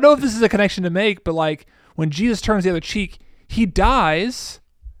 I don't know if this is a connection to make, but like when Jesus turns the other cheek, he dies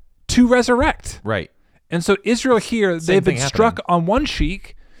to resurrect. Right. And so Israel here, they've been struck on one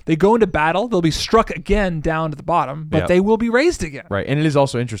cheek. They go into battle. They'll be struck again down to the bottom, but they will be raised again. Right. And it is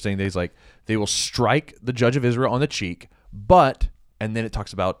also interesting. They will strike the judge of Israel on the cheek, and then it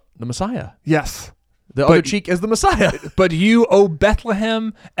talks about the Messiah. Yes. The other cheek is the Messiah. But you, O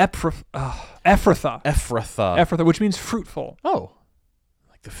Bethlehem, Ephrathah, which means fruitful. Oh,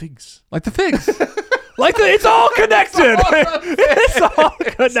 like the figs. Like the figs. It's all connected. It's all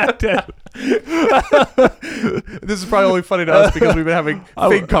connected. This is probably only funny to us because we've been having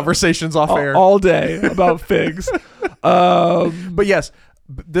fig conversations off air all day about figs. But yes,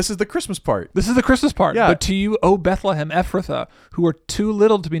 this is the Christmas part. This is the Christmas part. Yeah. But to you, O Bethlehem Ephrathah, who are too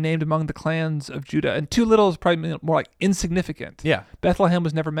little to be named among the clans of Judah. And too little is probably more like insignificant. Yeah. Bethlehem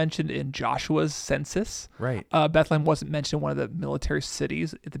was never mentioned in Joshua's census. Right. Bethlehem wasn't mentioned in one of the military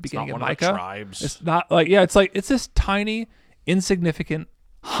cities at the beginning of Micah. It's not one of the tribes. It's not like, it's this tiny, insignificant,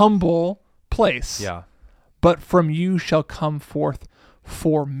 humble place. Yeah. But from you shall come forth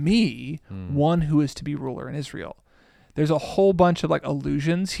for me one who is to be ruler in Israel. There's a whole bunch of like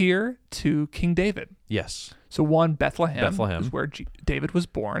allusions here to King David. Yes. So one, Bethlehem is where David was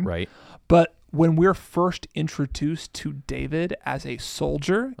born. Right. But when we're first introduced to David as a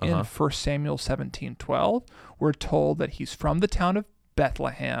soldier in 1 Samuel 17:12, we're told that he's from the town of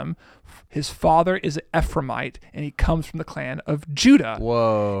Bethlehem. His father is an Ephraimite, and he comes from the clan of Judah.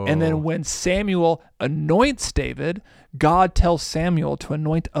 Whoa. And then when Samuel anoints David, God tells Samuel to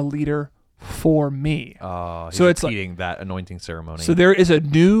anoint a leader for me. He's so it's repeating that anointing ceremony. So there is a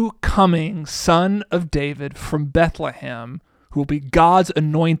new coming son of David from Bethlehem who will be God's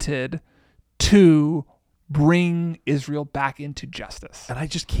anointed to bring Israel back into justice. And I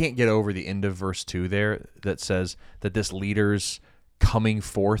just can't get over the end of verse 2 there that says that this leader's coming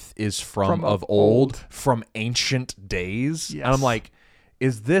forth is from of old, from ancient days. Yes. And I'm like,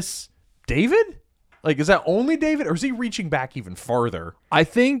 is this David? Like, is that only David, or is he reaching back even farther? I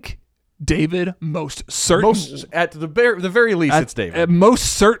think David most certainly. At the very least, it's David.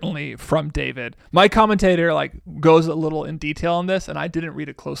 Most certainly from David. My commentator goes a little in detail on this, and I didn't read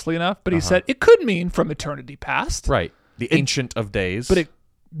it closely enough, but he said it could mean from eternity past. Right. The Ancient of Days. But it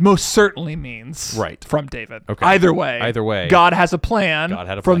most certainly means from David. Okay. Either way. God has a plan. God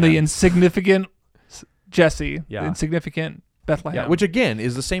had a from plan. the insignificant Jesse, the insignificant Bethlehem. Yeah, which again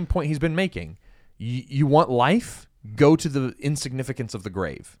is the same point he's been making. You want life? Go to the insignificance of the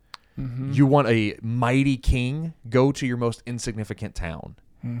grave. Mm-hmm. You want a mighty king? Go to your most insignificant town.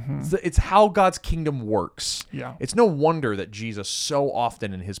 Mm-hmm. It's how God's kingdom works. Yeah. It's no wonder that Jesus so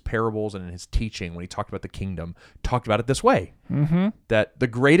often in his parables and in his teaching, when he talked about the kingdom, talked about it this way. Mm-hmm. That the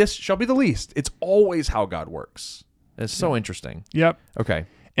greatest shall be the least. It's always how God works. It's so interesting. Yep. Okay.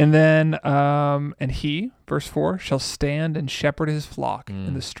 And then, and he, verse 4, shall stand and shepherd his flock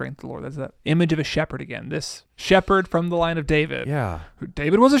in the strength of the Lord. That's the image of a shepherd again. This shepherd from the line of David. Yeah.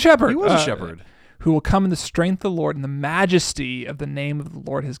 David was a shepherd. He was a shepherd. Who will come in the strength of the Lord and the majesty of the name of the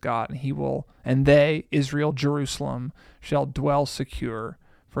Lord his God. And they, Israel, Jerusalem, shall dwell secure.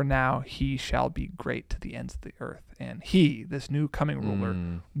 For now he shall be great to the ends of the earth. And he, this new coming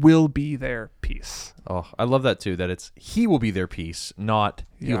ruler, will be their peace. Oh, I love that too, that it's he will be their peace, not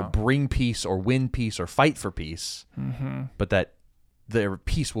he will bring peace or win peace or fight for peace, but that their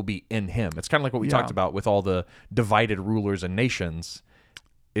peace will be in him. It's kind of like what we talked about with all the divided rulers and nations.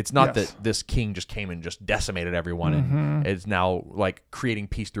 It's not that this king just came and just decimated everyone and is now like creating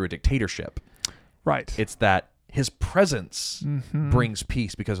peace through a dictatorship. Right. It's that his presence brings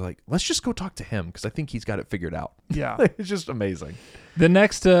peace because let's just go talk to him because I think he's got it figured out. Yeah. It's just amazing. The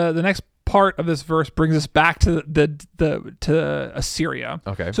next part of this verse brings us back to to Assyria.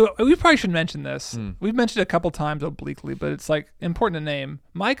 Okay. So we probably should mention this. We've mentioned it a couple times obliquely, but it's important to name.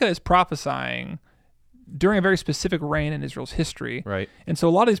 Micah is prophesying during a very specific reign in Israel's history. Right. And so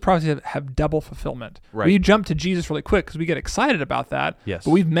a lot of these prophecies have double fulfillment. Right. We jump to Jesus really quick because we get excited about that. Yes.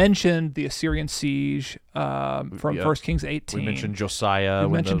 But we've mentioned the Assyrian siege from 1 Kings 18. We mentioned Josiah. We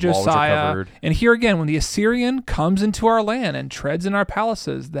when mentioned the walls were Josiah. covered. And here again, when the Assyrian comes into our land and treads in our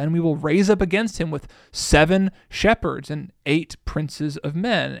palaces, then we will raise up against him with 7 shepherds and 8 princes of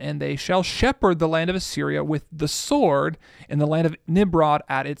men, and they shall shepherd the land of Assyria with the sword in the land of Nimrod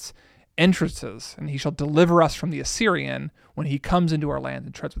at its entrances, and he shall deliver us from the Assyrian when he comes into our land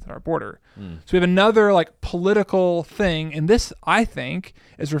and treads within our border. So we have another like political thing, and this, I think,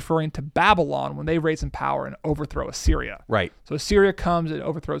 is referring to Babylon when they raise in power and overthrow Assyria. Right. So Assyria comes and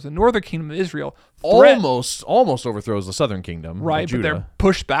overthrows the northern kingdom of Israel. Almost overthrows the southern kingdom. Right, of but Judah. they're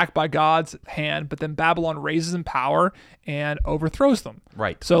pushed back by God's hand, but then Babylon raises in power and overthrows them.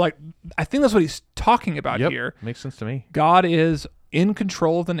 Right. So like, I think that's what he's talking about Yep. here. Makes sense to me. God is in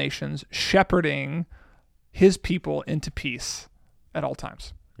control of the nations, shepherding his people into peace at all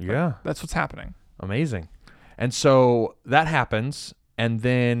times. Yeah. That's what's happening. Amazing. And so that happens, and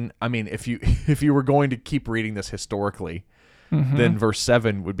then I mean, if you were going to keep reading this historically, then verse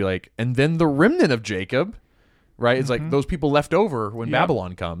 7 would be like, and then the remnant of Jacob, right? It's like those people left over when Yeah.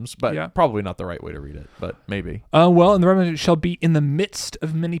 Babylon comes, but Yeah. probably not the right way to read it, but maybe. Well, and the remnant shall be in the midst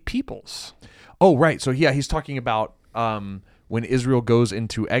of many peoples. Oh, right. So yeah, he's talking about when Israel goes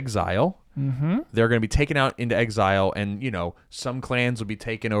into exile. They're going to be taken out into exile, and some clans will be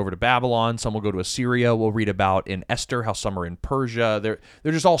taken over to Babylon, some will go to Assyria. We'll read about in Esther how some are in Persia. They're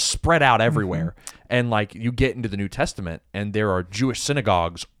just all spread out everywhere. And like you get into the New Testament, and there are Jewish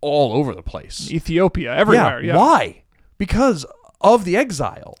synagogues all over the place. Ethiopia, everywhere. Yeah. Why? Because of the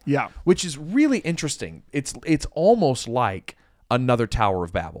exile. Yeah. Which is really interesting. It's almost like another Tower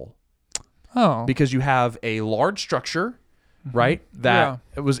of Babel, Oh. because you have a large structure, right, that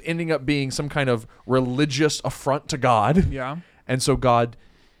it was ending up being some kind of religious affront to God. Yeah. And so God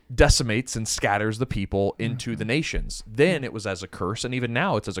decimates and scatters the people into the nations. Then it was as a curse, and even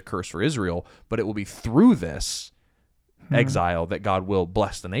now it's as a curse for Israel, but it will be through this exile that God will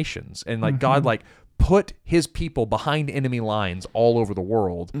bless the nations. And like God put his people behind enemy lines all over the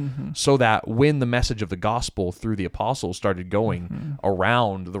world, so that when the message of the gospel through the apostles started going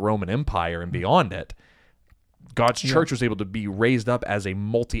around the Roman Empire and beyond it, God's church was able to be raised up as a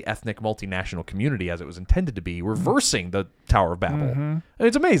multi-ethnic, multinational community as it was intended to be, reversing the Tower of Babel. And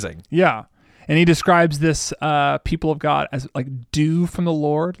it's amazing. Yeah. And he describes this people of God as like dew from the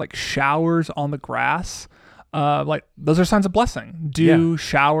Lord, like showers on the grass. Like those are signs of blessing. Dew,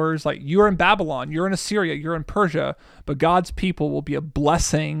 showers. Like you're in Babylon, you're in Assyria, you're in Persia, but God's people will be a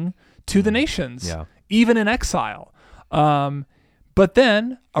blessing to the nations, even in exile. But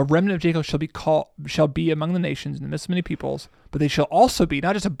then a remnant of Jacob shall be among the nations in the midst of many peoples, but they shall also be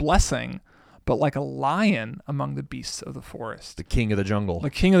not just a blessing, but like a lion among the beasts of the forest. The king of the jungle. The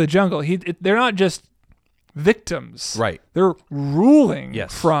king of the jungle. They're not just victims. Right. They're ruling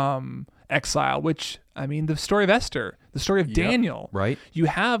Yes. from exile, which, I mean, the story of Esther, the story of Daniel. Right. You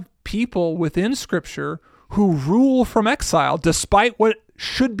have people within Scripture who rule from exile despite what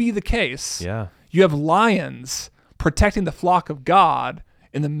should be the case. Yeah. You have lions protecting the flock of God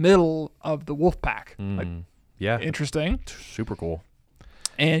in the middle of the wolf pack. Like, Yeah. interesting. Super cool.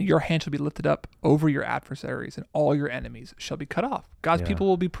 And your hand shall be lifted up over your adversaries, and all your enemies shall be cut off. God's people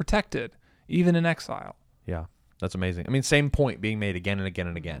will be protected, even in exile. Yeah. That's amazing. I mean, same point being made again and again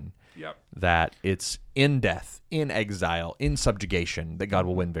and again. Yep. That it's in death, in exile, in subjugation that God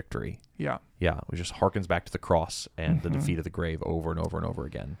will win victory. Yeah. Yeah. It just harkens back to the cross and the defeat of the grave over and over and over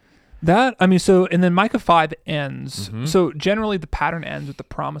again. That, I mean, so, and then Micah 5 ends. So generally the pattern ends with the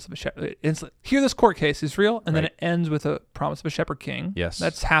promise of a shepherd. Here this court case is real, and then it ends with a promise of a shepherd king. Yes.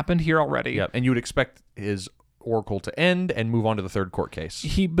 That's happened here already. Yeah. And you would expect his oracle to end and move on to the third court case.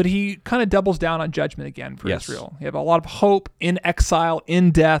 But he kind of doubles down on judgment again for Yes. Israel. You have a lot of hope in exile, in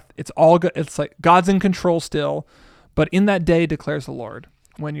death. It's all good. It's like God's in control still. But in that day, declares the Lord,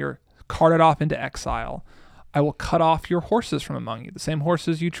 when you're carted off into exile, I will cut off your horses from among you, the same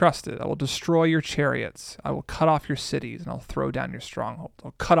horses you trusted. I will destroy your chariots. I will cut off your cities, and I'll throw down your strongholds.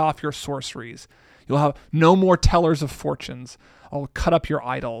 I'll cut off your sorceries. You'll have no more tellers of fortunes. I will cut up your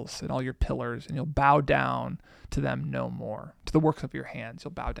idols and all your pillars, and you'll bow down to them no more. To the works of your hands,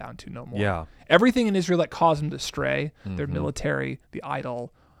 you'll bow down to no more. Yeah. Everything in Israel that caused them to stray, their military,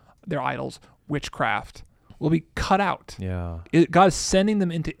 their idols, witchcraft, will be cut out. Yeah. God is sending them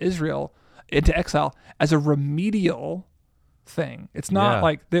into exile as a remedial thing. It's not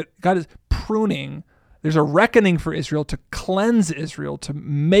like that. God is pruning There's a reckoning for Israel to cleanse Israel, to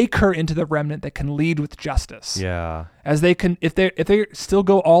make her into the remnant that can lead with justice. Yeah. As they can, if they still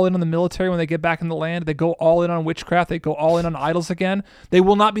go all in on the military when they get back in the land, they go all in on witchcraft, they go all in on idols again, they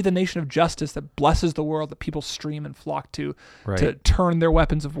will not be the nation of justice that blesses the world, that people stream and flock to turn their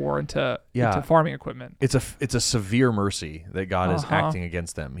weapons of war into farming equipment. It's a severe mercy that God is acting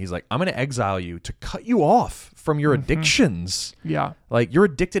against them. He's like, I'm going to exile you to cut you off from your addictions. Yeah. Like, you're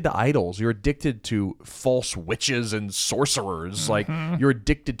addicted to idols. You're addicted to false witches and sorcerers. Like, you're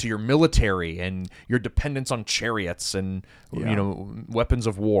addicted to your military and your dependence on chariots and weapons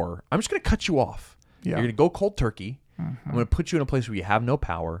of war. I'm just going to cut you off. You're going to go cold turkey. I'm going to put you in a place where you have no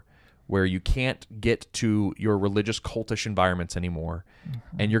power, where you can't get to your religious cultish environments anymore,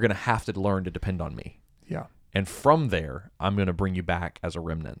 and you're going to have to learn to depend on me. Yeah. And from there, I'm going to bring you back as a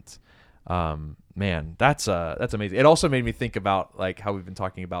remnant. Man, that's amazing. It also made me think about like how we've been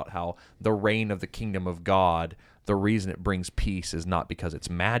talking about how the reign of the kingdom of God, the reason it brings peace is not because it's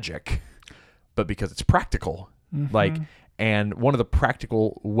magic, but because it's practical. Like, and one of the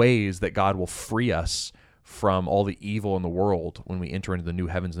practical ways that God will free us from all the evil in the world when we enter into the new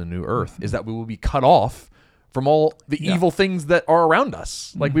heavens and the new earth is that we will be cut off from all the evil things that are around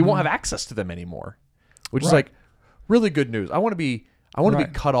us. Like, we won't have access to them anymore, which is like really good news. I want to be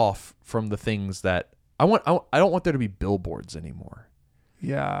cut off from the things that I don't want there to be billboards anymore.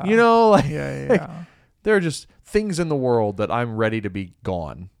 Yeah. You know, like, like, there are just things in the world that I'm ready to be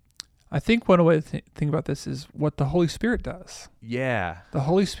gone. I think one way to think about this is what the Holy Spirit does. Yeah. The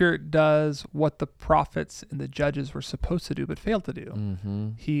Holy Spirit does what the prophets and the judges were supposed to do but failed to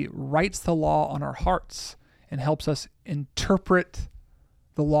do. He writes the law on our hearts and helps us interpret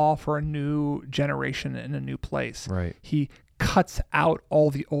the law for a new generation in a new place. Right. He cuts out all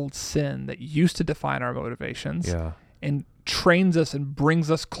the old sin that used to define our motivations and trains us and brings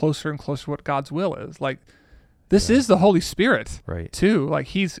us closer and closer to what God's will is. Like, this is the Holy Spirit too. Like,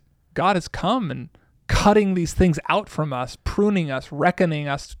 God has come and cutting these things out from us, pruning us, reckoning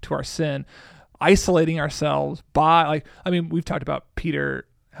us to our sin, isolating ourselves we've talked about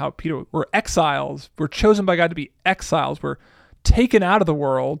how Peter, we're exiles. We're chosen by God to be exiles. We're taken out of the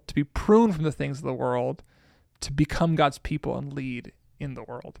world to be pruned from the things of the world, to become God's people and lead in the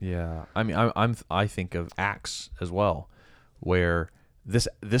world. Yeah. I mean, I think of Acts as well, where this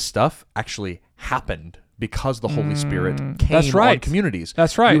stuff actually happened because the Holy Spirit came on communities.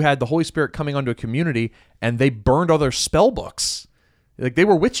 That's right. You had the Holy Spirit coming onto a community, and they burned all their spell books. Like, they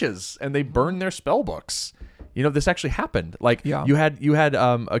were witches, and they burned their spell books. You know, this actually happened. Like, you had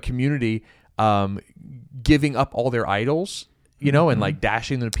a community giving up all their idols, you know, and like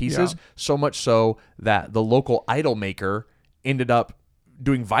dashing them to pieces. So much so that the local idol maker ended up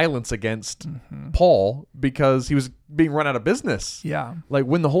doing violence against Paul because he was being run out of business. Yeah. Like,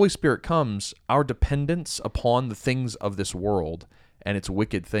 when the Holy Spirit comes, our dependence upon the things of this world and its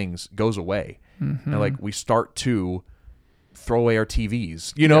wicked things goes away. And like, we start to throw away our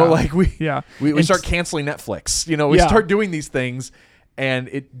TVs, you know, like we start canceling Netflix, you know, we start doing these things, and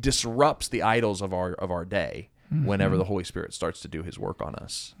it disrupts the idols of our day whenever the Holy Spirit starts to do his work on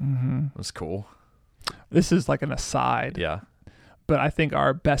us. That's cool. This is like an aside. Yeah. But I think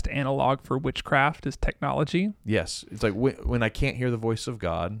our best analog for witchcraft is technology. Yes. It's like when I can't hear the voice of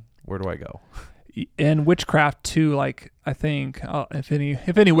God, where do I go? And witchcraft too, like, I think if any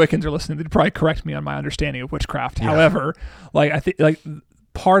Wiccans are listening, they'd probably correct me on my understanding of witchcraft. Yeah. However, like, I think like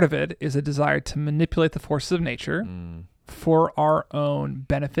part of it is a desire to manipulate the forces of nature for our own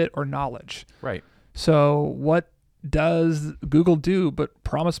benefit or knowledge. Right. So what does Google do but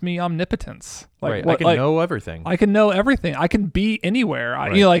promise me omnipotence? Like, I can know everything. I can know everything. I can be anywhere.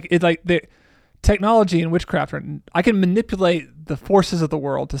 You know, like, it's like the technology and witchcraft. I can manipulate the forces of the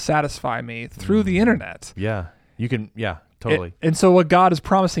world to satisfy me through the internet. Yeah, you can. Yeah, totally. And so what God is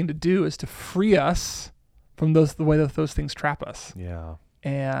promising to do is to free us from the way that those things trap us. Yeah.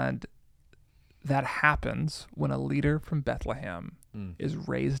 And that happens when a leader from Bethlehem is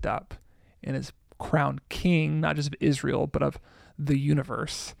raised up and is crowned king, not just of Israel, but of the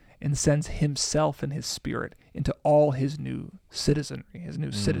universe, and sends himself and his spirit into all his new citizenry, his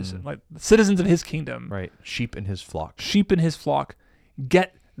new citizen, like the citizens of his kingdom. Right. Sheep in his flock. Sheep in his flock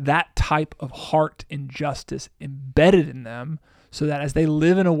get that type of heart and justice embedded in them, so that as they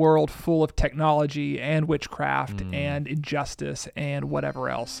live in a world full of technology and witchcraft and injustice and whatever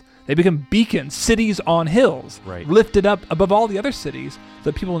else, they become beacons, cities on hills, lifted up above all the other cities,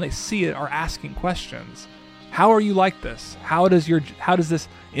 so that people, when they see it, are asking questions. How are you like this? How does this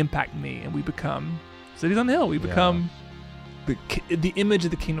impact me? And we become cities on the hill. We become the image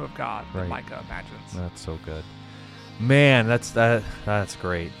of the kingdom of God that Micah imagines. That's so good. Man, that's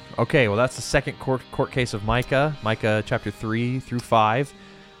great. Okay, well, that's the second court case of Micah chapter 3 through 5.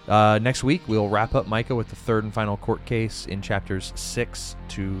 Next week, we'll wrap up Micah with the third and final court case in chapters 6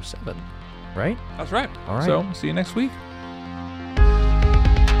 to 7. Right? That's right. All right. So, see you next week.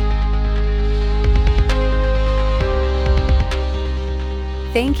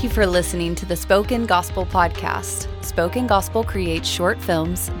 Thank you for listening to the Spoken Gospel Podcast. Spoken Gospel creates short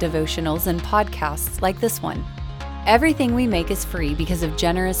films, devotionals, and podcasts like this one. Everything we make is free because of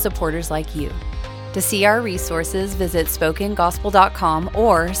generous supporters like you. To see our resources, visit spokengospel.com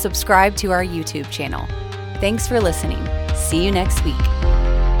or subscribe to our YouTube channel. Thanks for listening. See you next week.